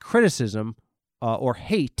receives criticism or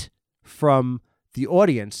hate from the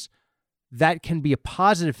audience, that can be a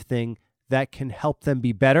positive thing that can help them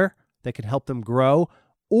be better, that can help them grow,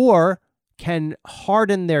 or can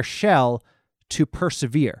harden their shell to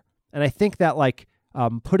persevere. And I think that like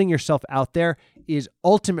putting yourself out there is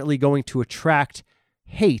ultimately going to attract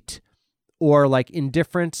hate or like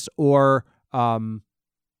indifference or some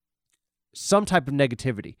type of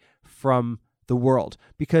negativity from the world,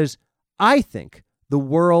 because I think the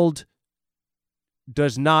world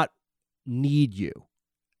does not need you,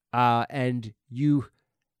 and you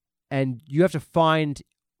have to find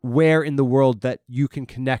where in the world that you can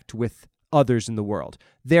connect with others in the world.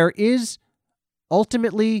 There is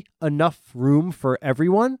ultimately enough room for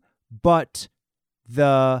everyone, but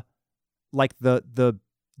the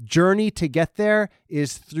journey to get there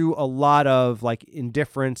is through a lot of like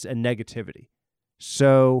indifference and negativity.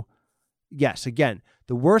 So yes, again,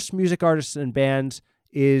 the worst music artists and bands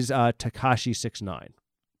is Tekashi 6ix9ine.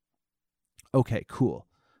 Okay, cool.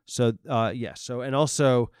 So and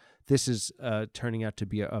also this is turning out to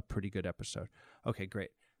be a pretty good episode. Okay, great.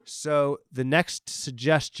 So the next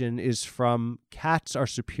suggestion is from Cats Are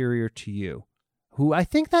Superior to You, who I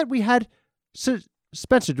think that we had. So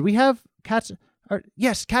Spencer, do we have cats?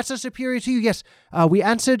 Yes, Cats Are Superior to You. Yes, we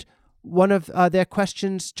answered one of their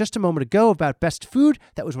questions just a moment ago about best food.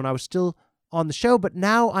 That was when I was still on the show, but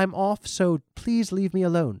now I'm off, so please leave me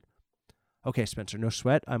alone. Okay, Spencer, no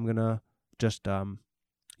sweat. I'm gonna just I'm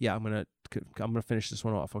gonna finish this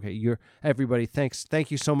one off. Okay, everybody.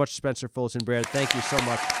 Thank you so much, Spencer Fullerton Baird. Thank you so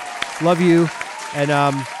much. Love you. And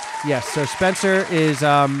yes. So Spencer is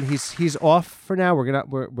he's off for now.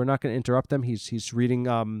 We're not gonna interrupt them. He's reading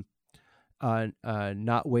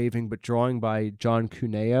Not Waving But Drawing by John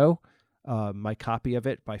Cuneo. My copy of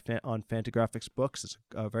it on Fantagraphics Books. It's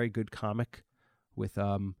a very good comic with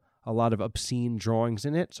a lot of obscene drawings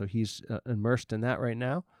in it. So he's immersed in that right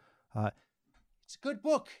now. It's a good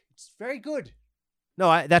book. It's very good.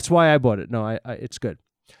 No, that's why I bought it. No, it's good.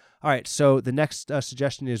 All right, so the next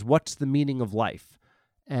suggestion is, what's the meaning of life?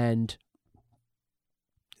 And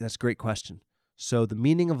that's a great question. So the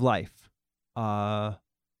meaning of life, well,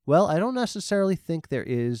 I don't necessarily think there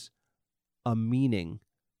is a meaning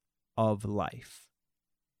of life.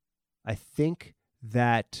 I think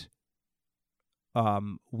that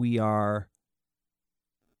we are,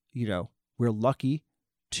 we're lucky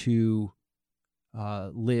to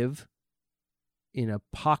live in a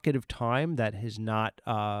pocket of time that has not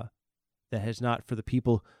for the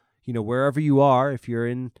people, wherever you are, if you're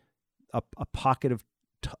in a pocket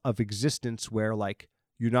of existence where like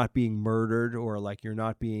you're not being murdered, or like you're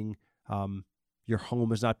not being your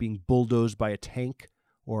home is not being bulldozed by a tank,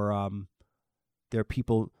 or there are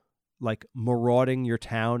people like marauding your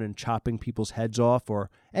town and chopping people's heads off, or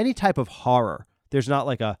any type of horror. There's not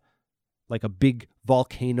like a big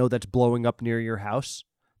volcano that's blowing up near your house.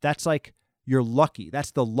 That's like, you're lucky.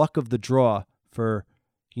 That's the luck of the draw for,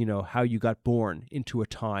 how you got born into a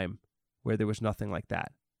time where there was nothing like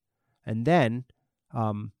that. And then,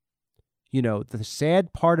 the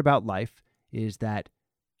sad part about life is that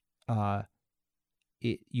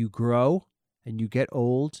you grow and you get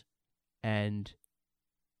old, and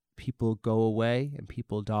people go away and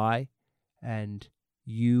people die, and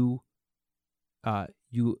you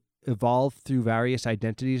evolve through various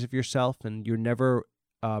identities of yourself, and you're never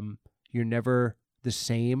the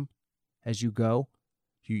same as you go.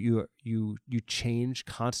 You change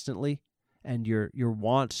constantly, and your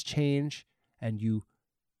wants change, and you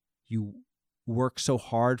work so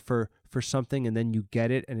hard for something, and then you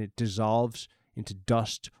get it and it dissolves into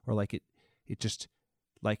dust, or like it just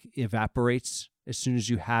like evaporates as soon as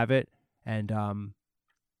you have it, and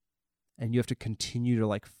you have to continue to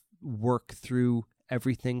like work through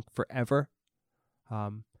everything forever.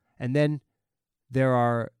 And then there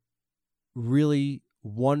are really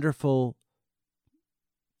wonderful,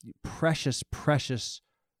 precious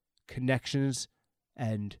connections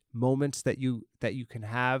and moments that you can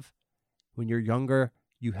have when you're younger.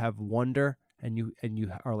 You have wonder, and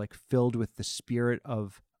you are like filled with the spirit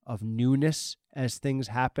of newness as things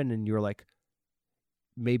happen, and you're like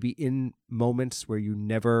maybe in moments where you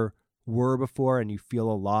never were before, and you feel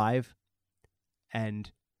alive,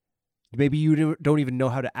 and maybe you don't even know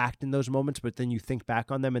how to act in those moments, but then you think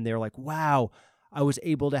back on them and they're like, wow, I was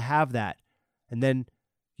able to have that. And then,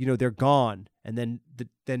 they're gone, and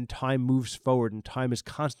then time moves forward, and time is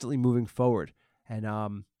constantly moving forward.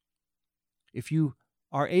 And if you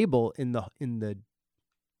are able in the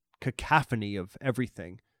cacophony of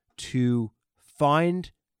everything to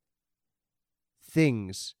find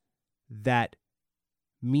things that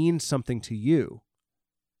mean something to you,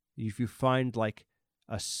 if you find like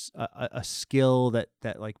a skill that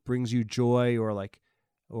like brings you joy, or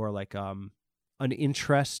an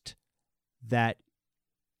interest that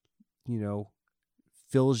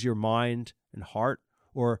fills your mind and heart,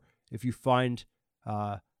 or if you find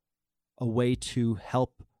a way to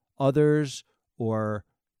help others, or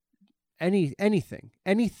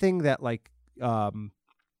anything that like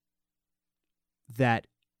that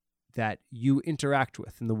you interact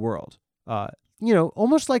with in the world,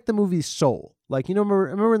 almost like the movie Soul. Like,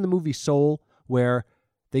 remember in the movie Soul where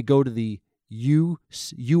they go to the U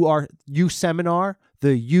seminar,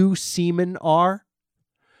 the U seminar.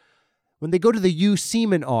 When they go to the U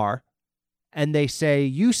seminar and they say,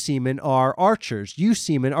 you seamen are archers, you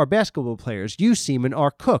seamen are basketball players, you seamen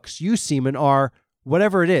are cooks, you seamen are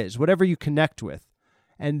whatever it is, whatever you connect with.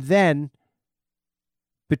 And then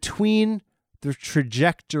between the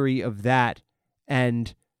trajectory of that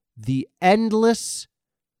and the endless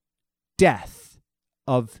death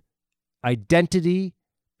of identity,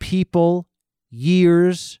 people,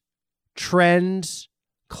 years, trends,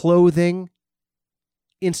 clothing,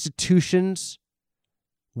 institutions,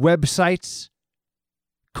 websites,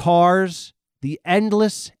 cars, the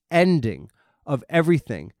endless ending of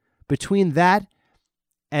everything, between that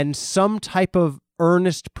and some type of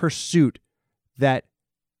earnest pursuit that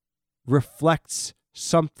reflects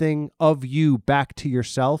something of you back to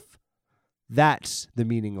yourself, that's the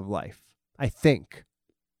meaning of life, I think.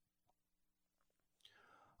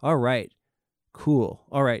 All right. Cool.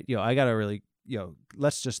 All right. I got to really,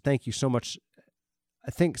 let's just thank you so much. I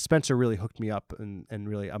think Spencer really hooked me up, and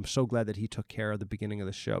really, I'm so glad that he took care of the beginning of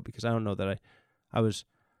the show, because I don't know that I was,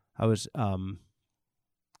 I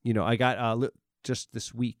got just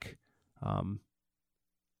this week,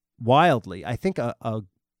 wildly, I think a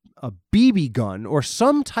BB gun or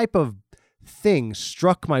some type of thing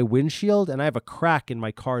struck my windshield, and I have a crack in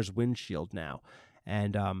my car's windshield now,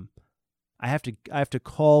 and I have to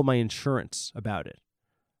call my insurance about it,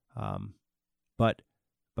 but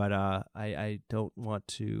I don't want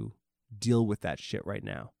to deal with that shit right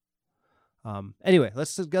now. Anyway,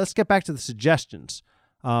 let's get back to the suggestions.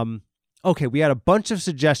 Okay, we had a bunch of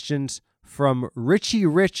suggestions from Richie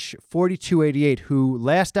Rich 4288, who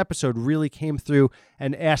last episode really came through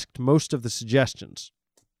and asked most of the suggestions.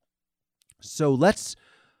 So let's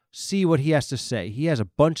see what he has to say. He has a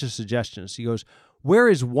bunch of suggestions. He goes, where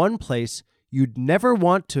is one place you'd never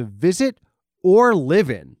want to visit or live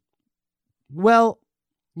in? Well,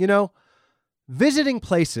 visiting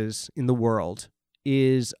places in the world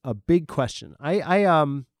is a big question.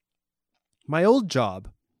 My old job,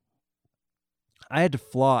 I had to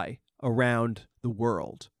fly around the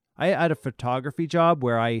world. I had a photography job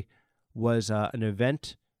where I was an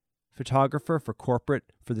event photographer for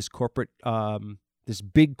this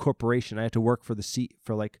big corporation. I had to work for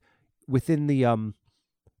within the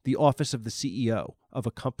office of the CEO of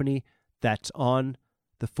a company that's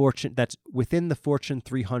within the Fortune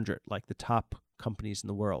 300, like the top companies in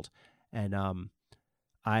the world. And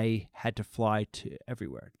I had to fly to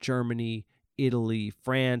everywhere: Germany, Italy,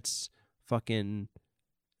 France, fucking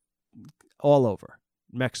all over,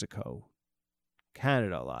 Mexico,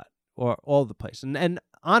 Canada a lot, or all the places. And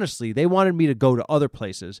honestly, they wanted me to go to other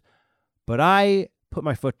places, but I put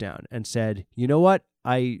my foot down and said, you know what?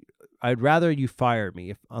 I'd rather you fire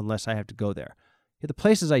me unless I have to go there. The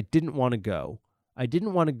places I didn't want to go. I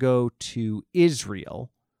didn't want to go to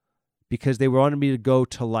Israel because they wanted me to go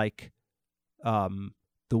to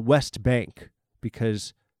the West Bank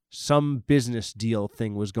because some business deal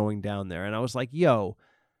thing was going down there. And I was like, yo,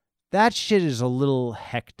 that shit is a little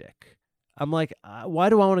hectic. I'm like, why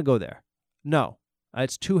do I want to go there? No,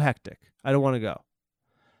 it's too hectic. I don't want to go.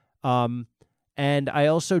 And I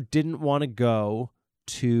also didn't want to go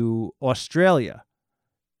to Australia.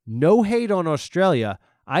 No hate on Australia.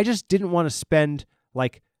 I just didn't want to spend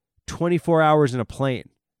 24 hours in a plane.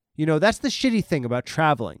 That's the shitty thing about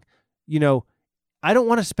traveling. I don't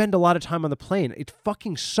want to spend a lot of time on the plane. It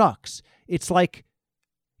fucking sucks. It's like,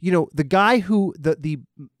 the guy who, the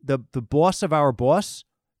boss of our boss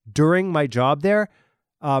during my job there,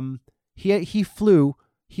 he flew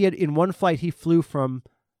in one flight, he flew from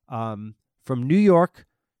New York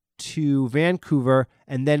to Vancouver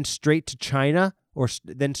and then straight to China, or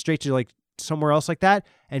then straight to somewhere else like that.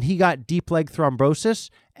 And he got deep leg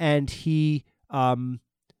thrombosis, and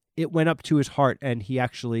it went up to his heart, and he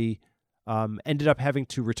actually ended up having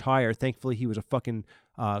to retire. Thankfully, he was a fucking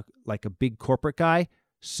a big corporate guy.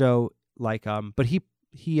 So but he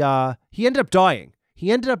ended up dying.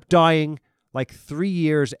 He ended up dying 3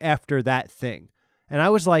 years after that thing, and I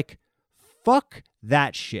was like, fuck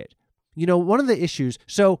that shit. One of the issues.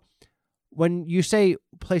 So when you say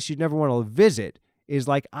place you'd never want to visit is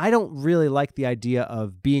I don't really like the idea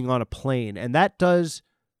of being on a plane, and that does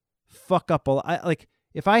fuck up a lot.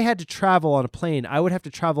 If I had to travel on a plane, I would have to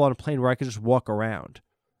travel on a plane where I could just walk around.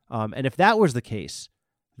 And if that was the case,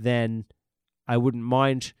 then I wouldn't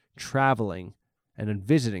mind traveling and then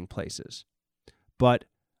visiting places. But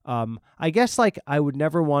I guess I would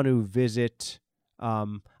never want to visit.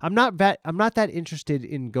 I'm not that interested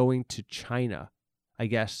in going to China, I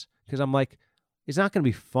guess, because I'm it's not going to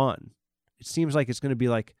be fun. It seems like it's going to be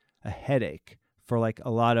a headache for a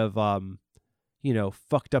lot of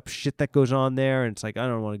fucked up shit that goes on there, and it's I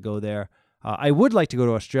don't want to go there. I would like to go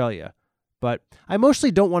to Australia, but I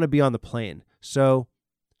mostly don't want to be on the plane. So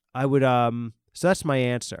I would so that's my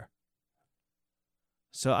answer.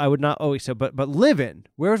 So I would not but live in.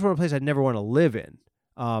 Where's one place I'd never want to live in?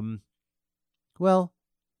 Well,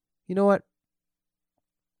 you know what?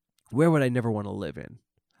 Where would I never want to live in?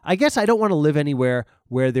 I guess I don't want to live anywhere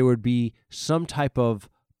where there would be some type of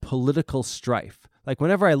political strife.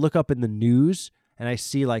 Whenever I look up in the news and I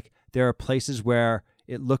see there are places where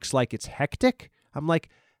it looks like it's hectic, I'm like,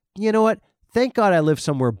 you know what? Thank God I live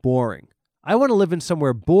somewhere boring. I want to live in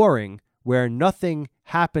somewhere boring where nothing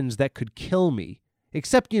happens that could kill me,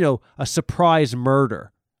 except, a surprise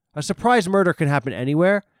murder. A surprise murder can happen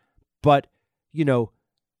anywhere, but,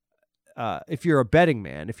 if you're a betting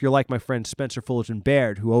man, if you're like my friend Spencer Fullerton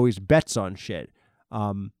Baird, who always bets on shit,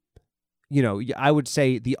 I would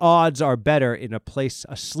say the odds are better in a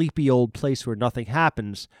sleepy old place where nothing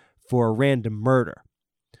happens for a random murder.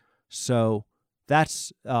 So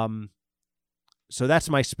that's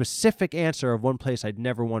my specific answer of one place I'd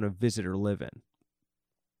never want to visit or live in.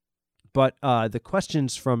 But the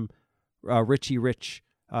questions from Richie Rich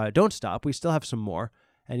don't stop. We still have some more.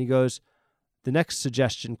 And he goes, the next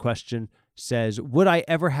suggestion question says, would I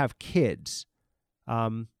ever have kids?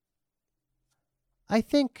 I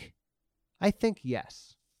think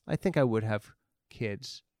yes. I think I would have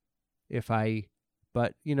kids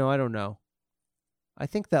but I don't know. I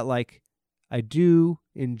think that I do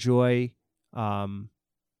enjoy, I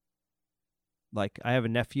have a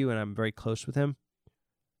nephew and I'm very close with him.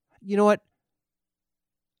 You know what?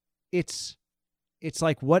 It's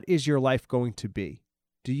what is your life going to be?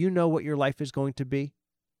 Do you know what your life is going to be?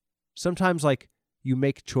 Sometimes you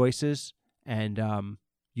make choices and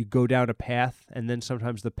you go down a path, and then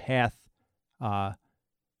sometimes the path,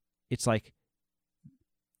 it's like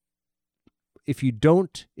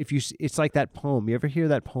it's like that poem. You ever hear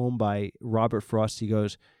that poem by Robert Frost? He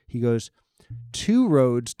goes, two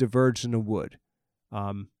roads diverged in a wood,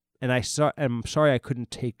 and I'm sorry I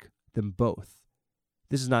couldn't take them both.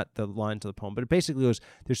 This is not the lines of the poem, but it basically goes,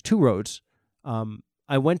 there's two roads.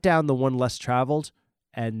 I went down the one less traveled,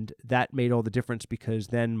 and that made all the difference because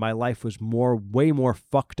then my life was way more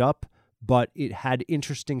fucked up, but it had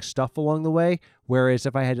interesting stuff along the way. Whereas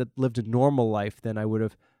if I had lived a normal life, then I would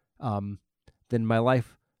have, then my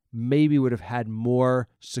life maybe would have had more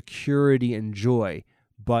security and joy.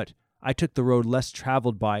 But I took the road less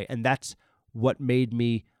traveled by, and that's what made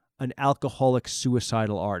me an alcoholic,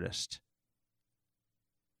 suicidal artist.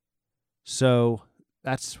 So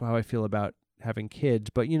that's how I feel about having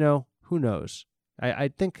kids. But, who knows? I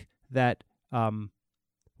think that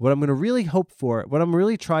what I'm going to really hope for, what I'm going to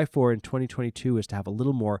really try for in 2022 is to have a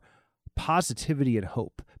little more positivity and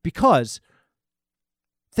hope, because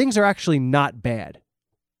things are actually not bad.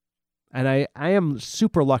 And I am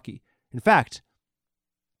super lucky. In fact,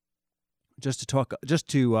 just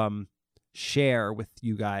to share with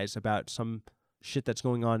you guys about some shit that's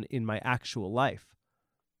going on in my actual life,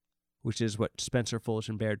 which is what Spencer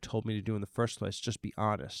Fullerton Baird told me to do in the first place, just be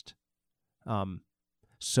honest.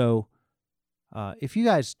 So if you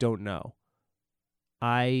guys don't know,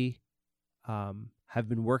 I have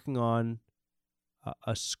been working on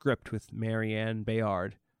a script with Marianne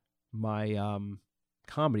Bayard, my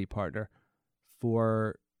comedy partner,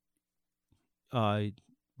 for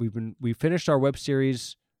we finished our web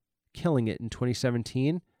series Killing It in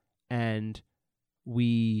 2017, and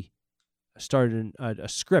we started a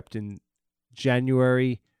script in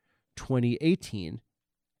January 2018,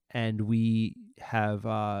 and we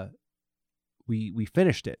have we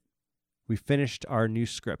finished it. We finished our new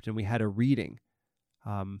script, and we had a reading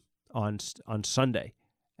on Sunday,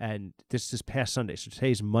 and this is past Sunday, so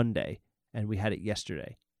today's Monday, and we had it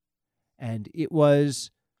yesterday, and it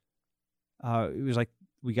was like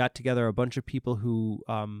we got together a bunch of people who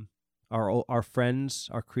are our friends,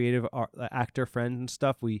 our creative actor friends and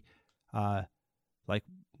stuff. We like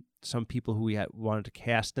some people who we had wanted to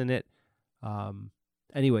cast in it.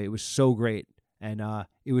 Anyway, it was so great, and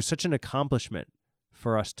it was such an accomplishment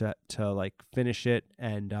for us to like finish it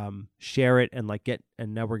and share it and like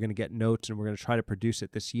and now we're gonna get notes and we're gonna try to produce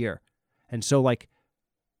it this year. And so like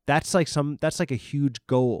that's like a huge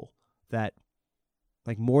goal that,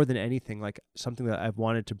 like, more than anything, like something that I've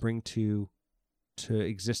wanted to bring to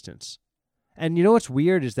existence. And you know what's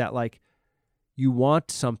weird is that, like, you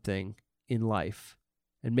want something in life,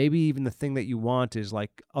 and maybe even the thing that you want is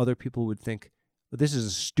like other people would think, well, this is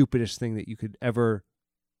the stupidest thing that you could ever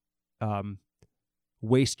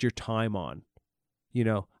waste your time on.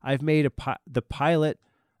 I've made the pilot,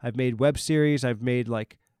 I've made web series, I've made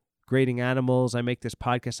like grading animals, I make this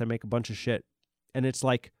podcast, I make a bunch of shit, and it's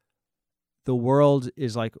like the world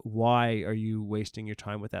is like, why are you wasting your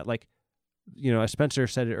time with that? Like, as Spencer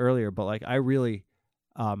said it earlier, but like I really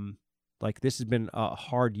like this has been a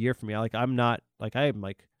hard year for me. I'm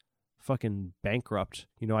like fucking bankrupt.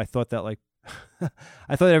 I thought that like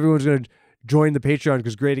I thought everyone was going to join the Patreon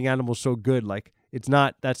because grading animals so good. Like, it's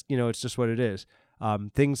not, that's, it's just what it is.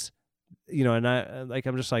 Things, and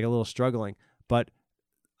I'm just like a little struggling, but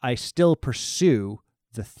I still pursue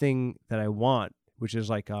the thing that I want, which is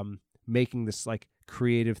like making this like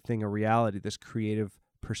creative thing a reality, this creative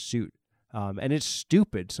pursuit. And it's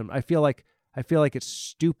stupid. I feel like it's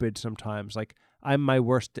stupid sometimes. Like, I'm my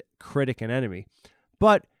worst critic and enemy.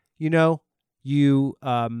 But you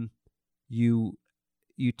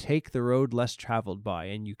take the road less traveled by,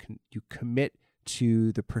 and you commit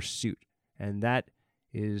to the pursuit, and that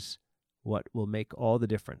is what will make all the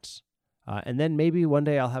difference. And then maybe one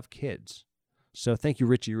day I'll have kids. So thank you,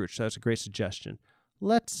 Richie Rooch. That's a great suggestion.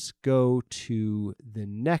 Let's go to the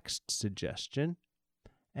next suggestion.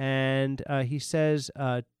 And he says,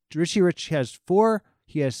 Richie Rich has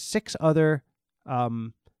 6 other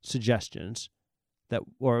suggestions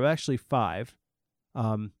or actually 5.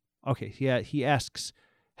 Okay, he asks,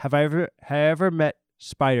 have I ever met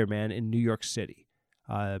Spider-Man in New York City?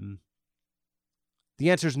 The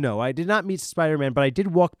answer is no. I did not meet Spider-Man, but I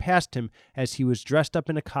did walk past him as he was dressed up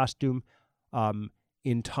in a costume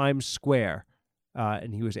in Times Square,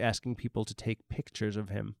 and he was asking people to take pictures of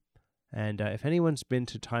him. And if anyone's been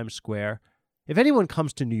to Times Square, if anyone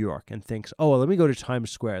comes to New York and thinks, oh, well, let me go to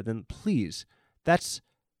Times Square, then please, that's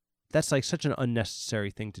like such an unnecessary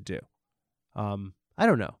thing to do. I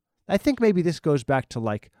don't know. I think maybe this goes back to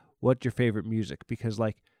like, what's your favorite music? Because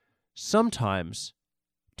like sometimes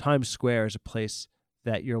Times Square is a place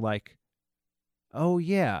that you're like, oh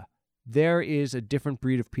yeah, there is a different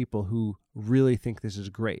breed of people who really think this is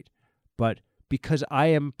great. But because I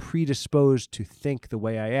am predisposed to think the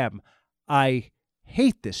way I am, I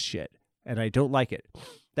hate this shit and I don't like it.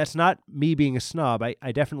 That's not me being a snob.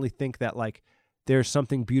 I definitely think that like there's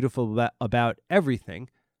something beautiful about everything.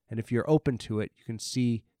 And if you're open to it, you can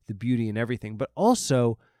see the beauty in everything. But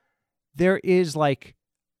also there is like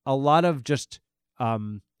a lot of just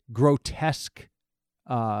grotesque,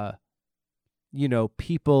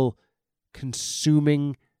 people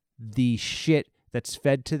consuming the shit that's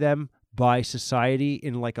fed to them by society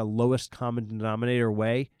in like a lowest common denominator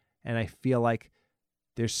way. And I feel like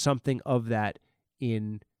there's something of that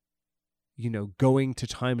in, going to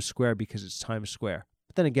Times Square because it's Times Square.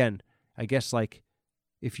 But then again, I guess like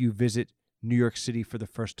if you visit New York City for the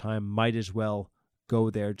first time, might as well go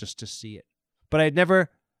there just to see it. But I never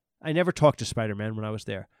talked to Spider-Man when I was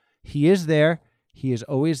there. He is there. He is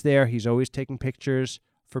always there. He's always taking pictures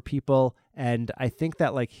for people. And I think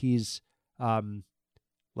that like he's something,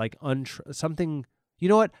 you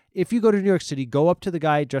know what? If you go to New York City, go up to the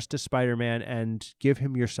guy dressed as Spider-Man and give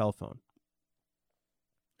him your cell phone.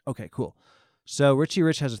 Okay, cool. So Richie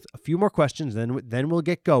Rich has a few more questions, then we'll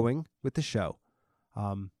get going with the show.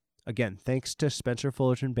 Again, thanks to Spencer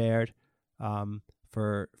Fullerton Baird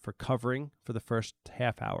for covering for the first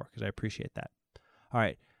half hour, because I appreciate that. All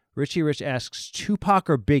right, Richie Rich asks, Tupac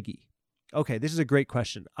or Biggie? Okay, this is a great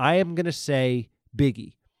question. I am going to say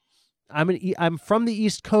Biggie. I'm from the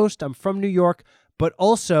East Coast. I'm from New York, but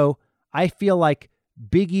also I feel like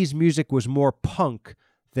Biggie's music was more punk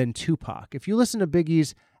than Tupac. If you listen to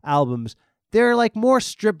Biggie's albums, they're like more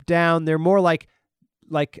stripped down. They're more like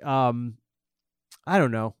I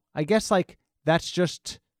don't know. I guess like that's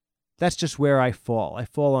just where I fall. I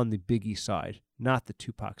fall on the Biggie side, not the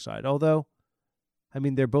Tupac side. Although, I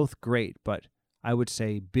mean, they're both great, but I would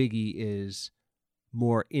say Biggie is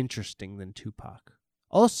more interesting than Tupac.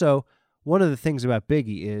 Also, one of the things about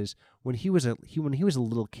Biggie is when he was a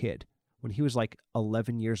little kid, when he was like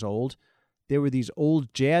 11 years old, there were these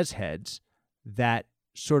old jazz heads that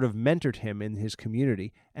sort of mentored him in his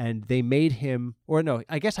community, and they made him, or no,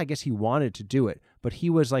 I guess he wanted to do it, but he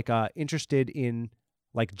was like interested in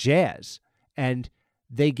like jazz, and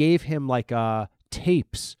they gave him like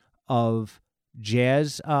tapes of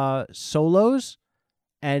jazz solos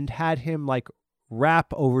and had him like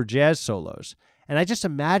rap over jazz solos. And I just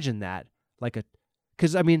imagine that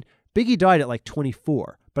because I mean, Biggie died at like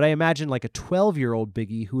 24, but I imagine like a 12-year-old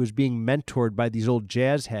Biggie who was being mentored by these old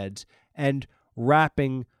jazz heads and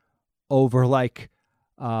rapping over like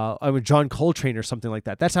John Coltrane or something like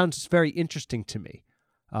that. That sounds very interesting to me.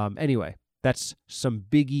 Anyway, that's some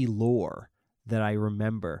Biggie lore that I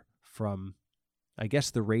remember from, I guess,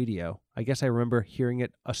 the radio. I guess I remember hearing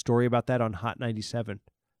a story about that on Hot 97,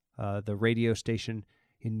 the radio station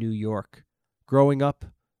in New York. Growing up,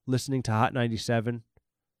 listening to Hot 97,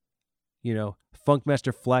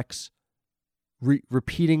 Funkmaster Flex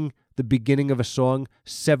repeating the beginning of a song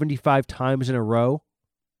 75 times in a row,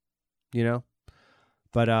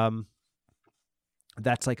 but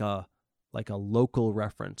that's like a local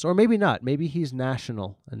reference, or maybe not. Maybe he's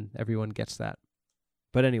national and everyone gets that.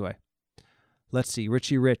 But anyway, let's see.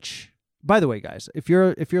 Richie Rich. By the way, guys, if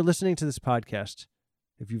you're listening to this podcast,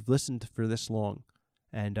 if you've listened for this long,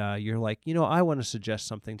 and you're like, I want to suggest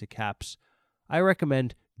something to Caps, I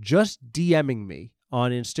recommend just DMing me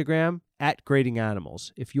on Instagram at Grading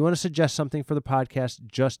Animals. If you want to suggest something for the podcast,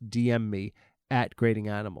 just DM me at Grading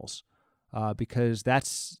Animals, because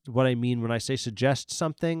that's what I mean when I say suggest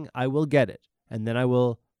something. I will get it, and then I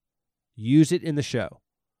will use it in the show.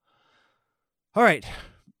 All right.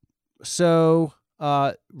 So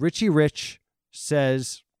Richie Rich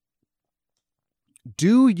says,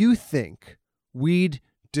 do you think we'd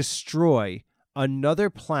destroy another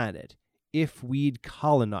planet if we'd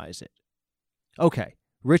colonize it? Okay,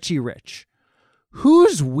 Richie Rich.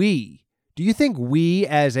 Who's we? Do you think we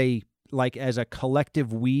as a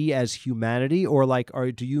collective we as humanity,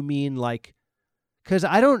 or do you mean like, because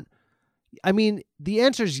the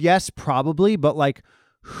answer is yes, probably, but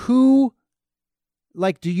who,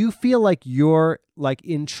 do you feel like you're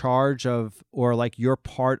in charge of, or you're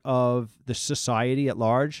part of the society at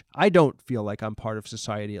large? I don't feel like I'm part of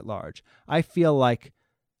society at large. I feel like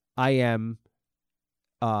I am,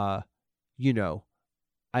 I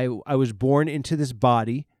was born into this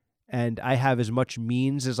body, and I have as much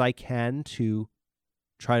means as I can to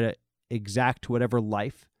try to exact whatever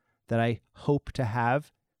life that I hope to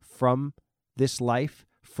have from this life,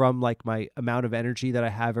 from my amount of energy that I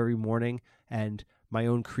have every morning, and my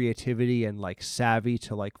own creativity and savvy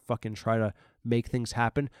to fucking try to make things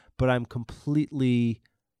happen, but I'm completely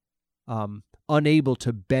unable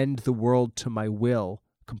to bend the world to my will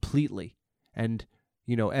completely. And,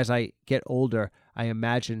 as I get older, I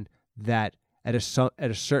imagine that at a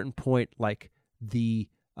certain point, like the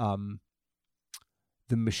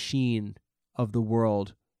machine of the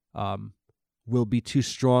world will be too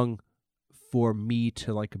strong for me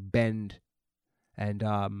to like bend, and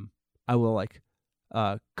I will like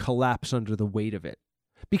collapse under the weight of it,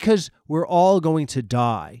 because we're all going to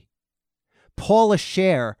die. Paula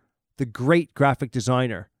Scher, the great graphic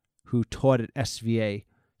designer who taught at SVA,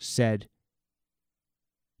 said,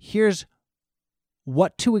 "Here's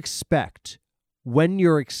what to expect when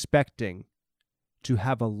you're expecting to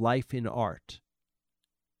have a life in art."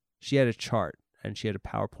 She had a chart and she had a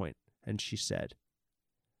PowerPoint, and she said,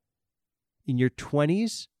 in your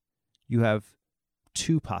 20s, you have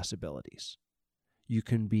two possibilities. You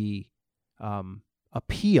can be a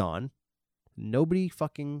peon. Nobody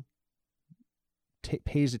fucking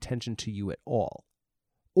pays attention to you at all.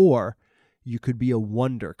 Or you could be a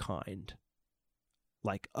wonder kind.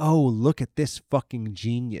 Like, oh, look at this fucking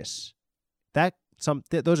genius.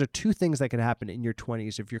 Those are two things that can happen in your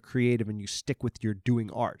 20s if you're creative and you stick with your doing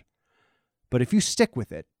art. But if you stick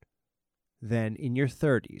with it, then in your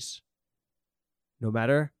 30s, no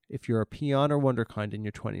matter if you're a peon or wonderkind in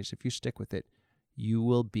your 20s, if you stick with it, you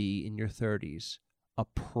will be in your 30s a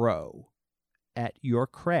pro at your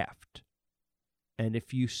craft. And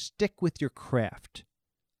if you stick with your craft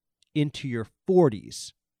into your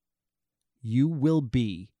 40s, you will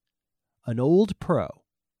be an old pro.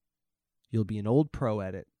 You'll be an old pro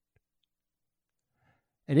at it.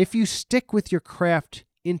 And if you stick with your craft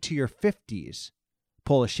into your 50s,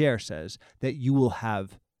 Paula Scher says that you will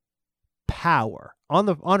have power. On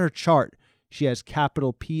her chart, she has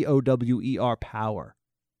capital POWER, power.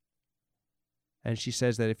 And she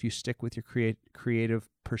says that if you stick with your creative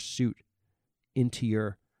pursuit into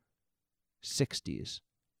your 60s,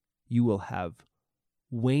 you will have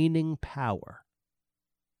waning power.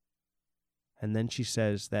 And then she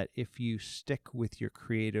says that if you stick with your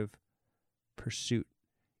creative pursuit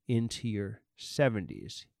into your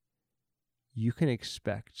 70s, you can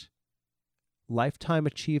expect lifetime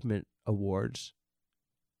achievement awards,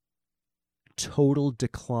 total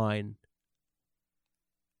decline,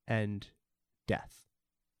 and death.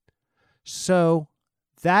 So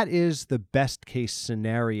that is the best case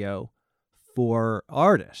scenario for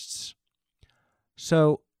artists.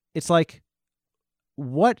 So it's like,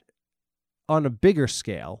 what on a bigger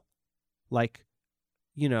scale, like,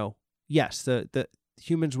 yes, the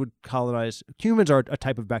humans would colonize. Humans are a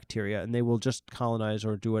type of bacteria, and they will just colonize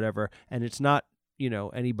or do whatever. And it's not,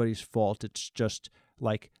 anybody's fault. It's just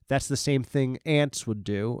like, that's the same thing ants would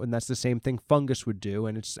do, and that's the same thing fungus would do.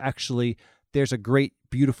 And it's actually, there's a great,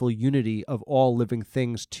 beautiful unity of all living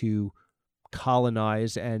things to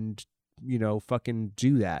colonize and, fucking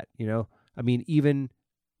do that, I mean, even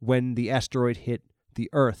when the asteroid hit the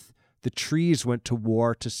Earth, the trees went to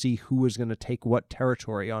war to see who was going to take what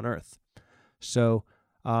territory on Earth. So,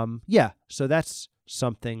 so that's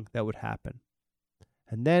something that would happen.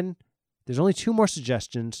 And then there's only two more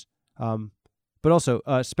suggestions. But also,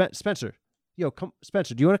 Spencer,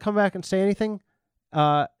 Spencer, do you want to come back and say anything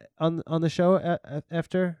on the show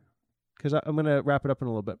after? Because I'm going to wrap it up in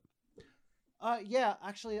a little bit. Yeah,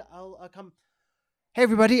 actually, I'll come. Hey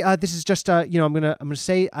everybody, this is just I'm gonna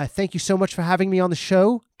say thank you so much for having me on the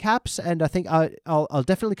show, Caps, and I think I'll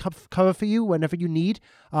definitely cover for you whenever you need.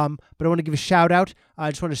 But I want to give a shout out.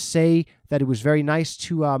 I just want to say that it was very nice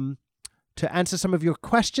to answer some of your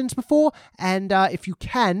questions before, and if you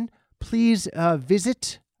can, please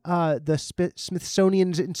visit the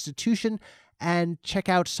Smithsonian Institution and check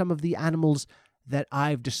out some of the animals that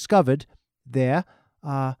I've discovered there.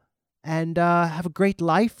 And have a great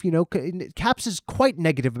life. Caps is quite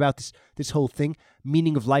negative about this whole thing,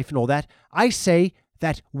 meaning of life and all that. I say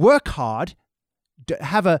that work hard,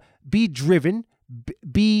 be driven,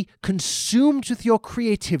 be consumed with your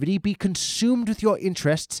creativity, be consumed with your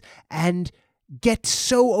interests, and get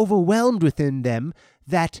so overwhelmed within them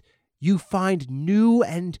that you find new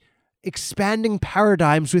and expanding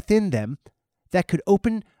paradigms within them that could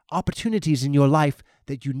open opportunities in your life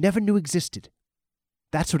that you never knew existed.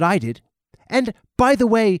 That's what I did. And by the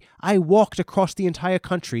way, I walked across the entire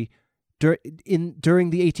country during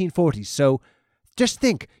the 1840s. So just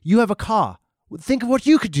think, you have a car. Think of what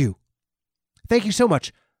you could do. Thank you so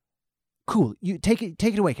much. Cool. You take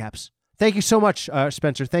it away, Caps. Thank you so much,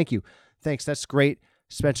 Spencer. Thank you. Thanks. That's great.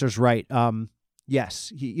 Spencer's right.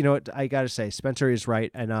 Yes. You know what I got to say? Spencer is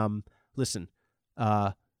right. And listen,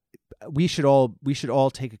 we should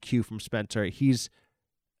all take a cue from Spencer. He's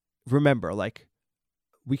remember, like,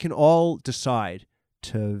 we can all decide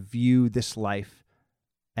to view this life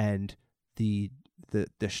and the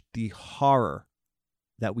horror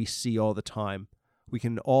that we see all the time. We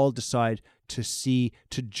can all decide to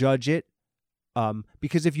judge it,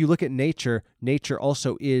 because if you look at nature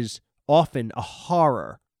also is often a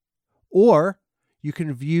horror. Or you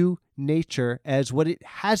can view nature as what it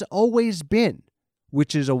has always been,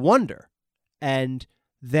 which is a wonder. And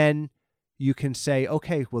then you can say,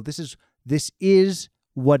 okay, well, this is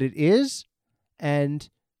what it is, and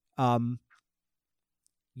we're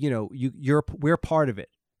part of it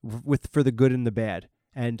for the good and the bad.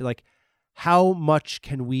 And like, how much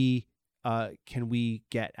can we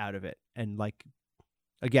get out of it? And like,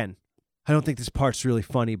 again, I don't think this part's really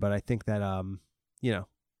funny, but I think that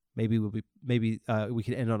maybe we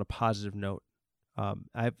can end on a positive note.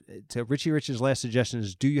 To Richie Rich's last suggestion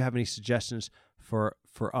is, do you have any suggestions for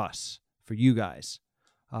us, for you guys?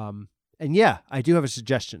 And yeah, I do have a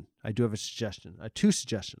suggestion. Two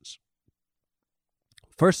suggestions.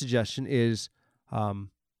 First suggestion is, have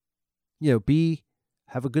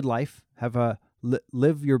a good life, get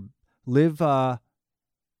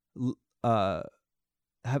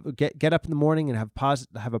up in the morning and have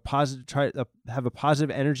a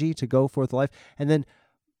positive energy to go forth life. And then,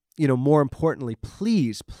 more importantly,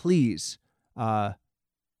 please, join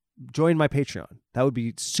my Patreon. That would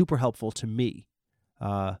be super helpful to me.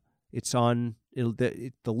 The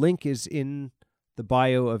link is in the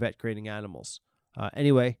bio of At Grading Animals.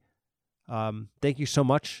 Anyway, thank you so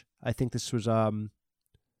much. I think this was, I'm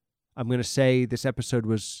going to say this episode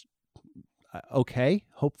was okay,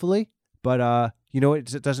 hopefully, but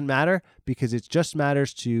it doesn't matter, because it just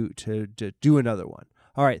matters to do another one.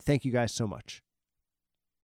 All right. Thank you guys so much.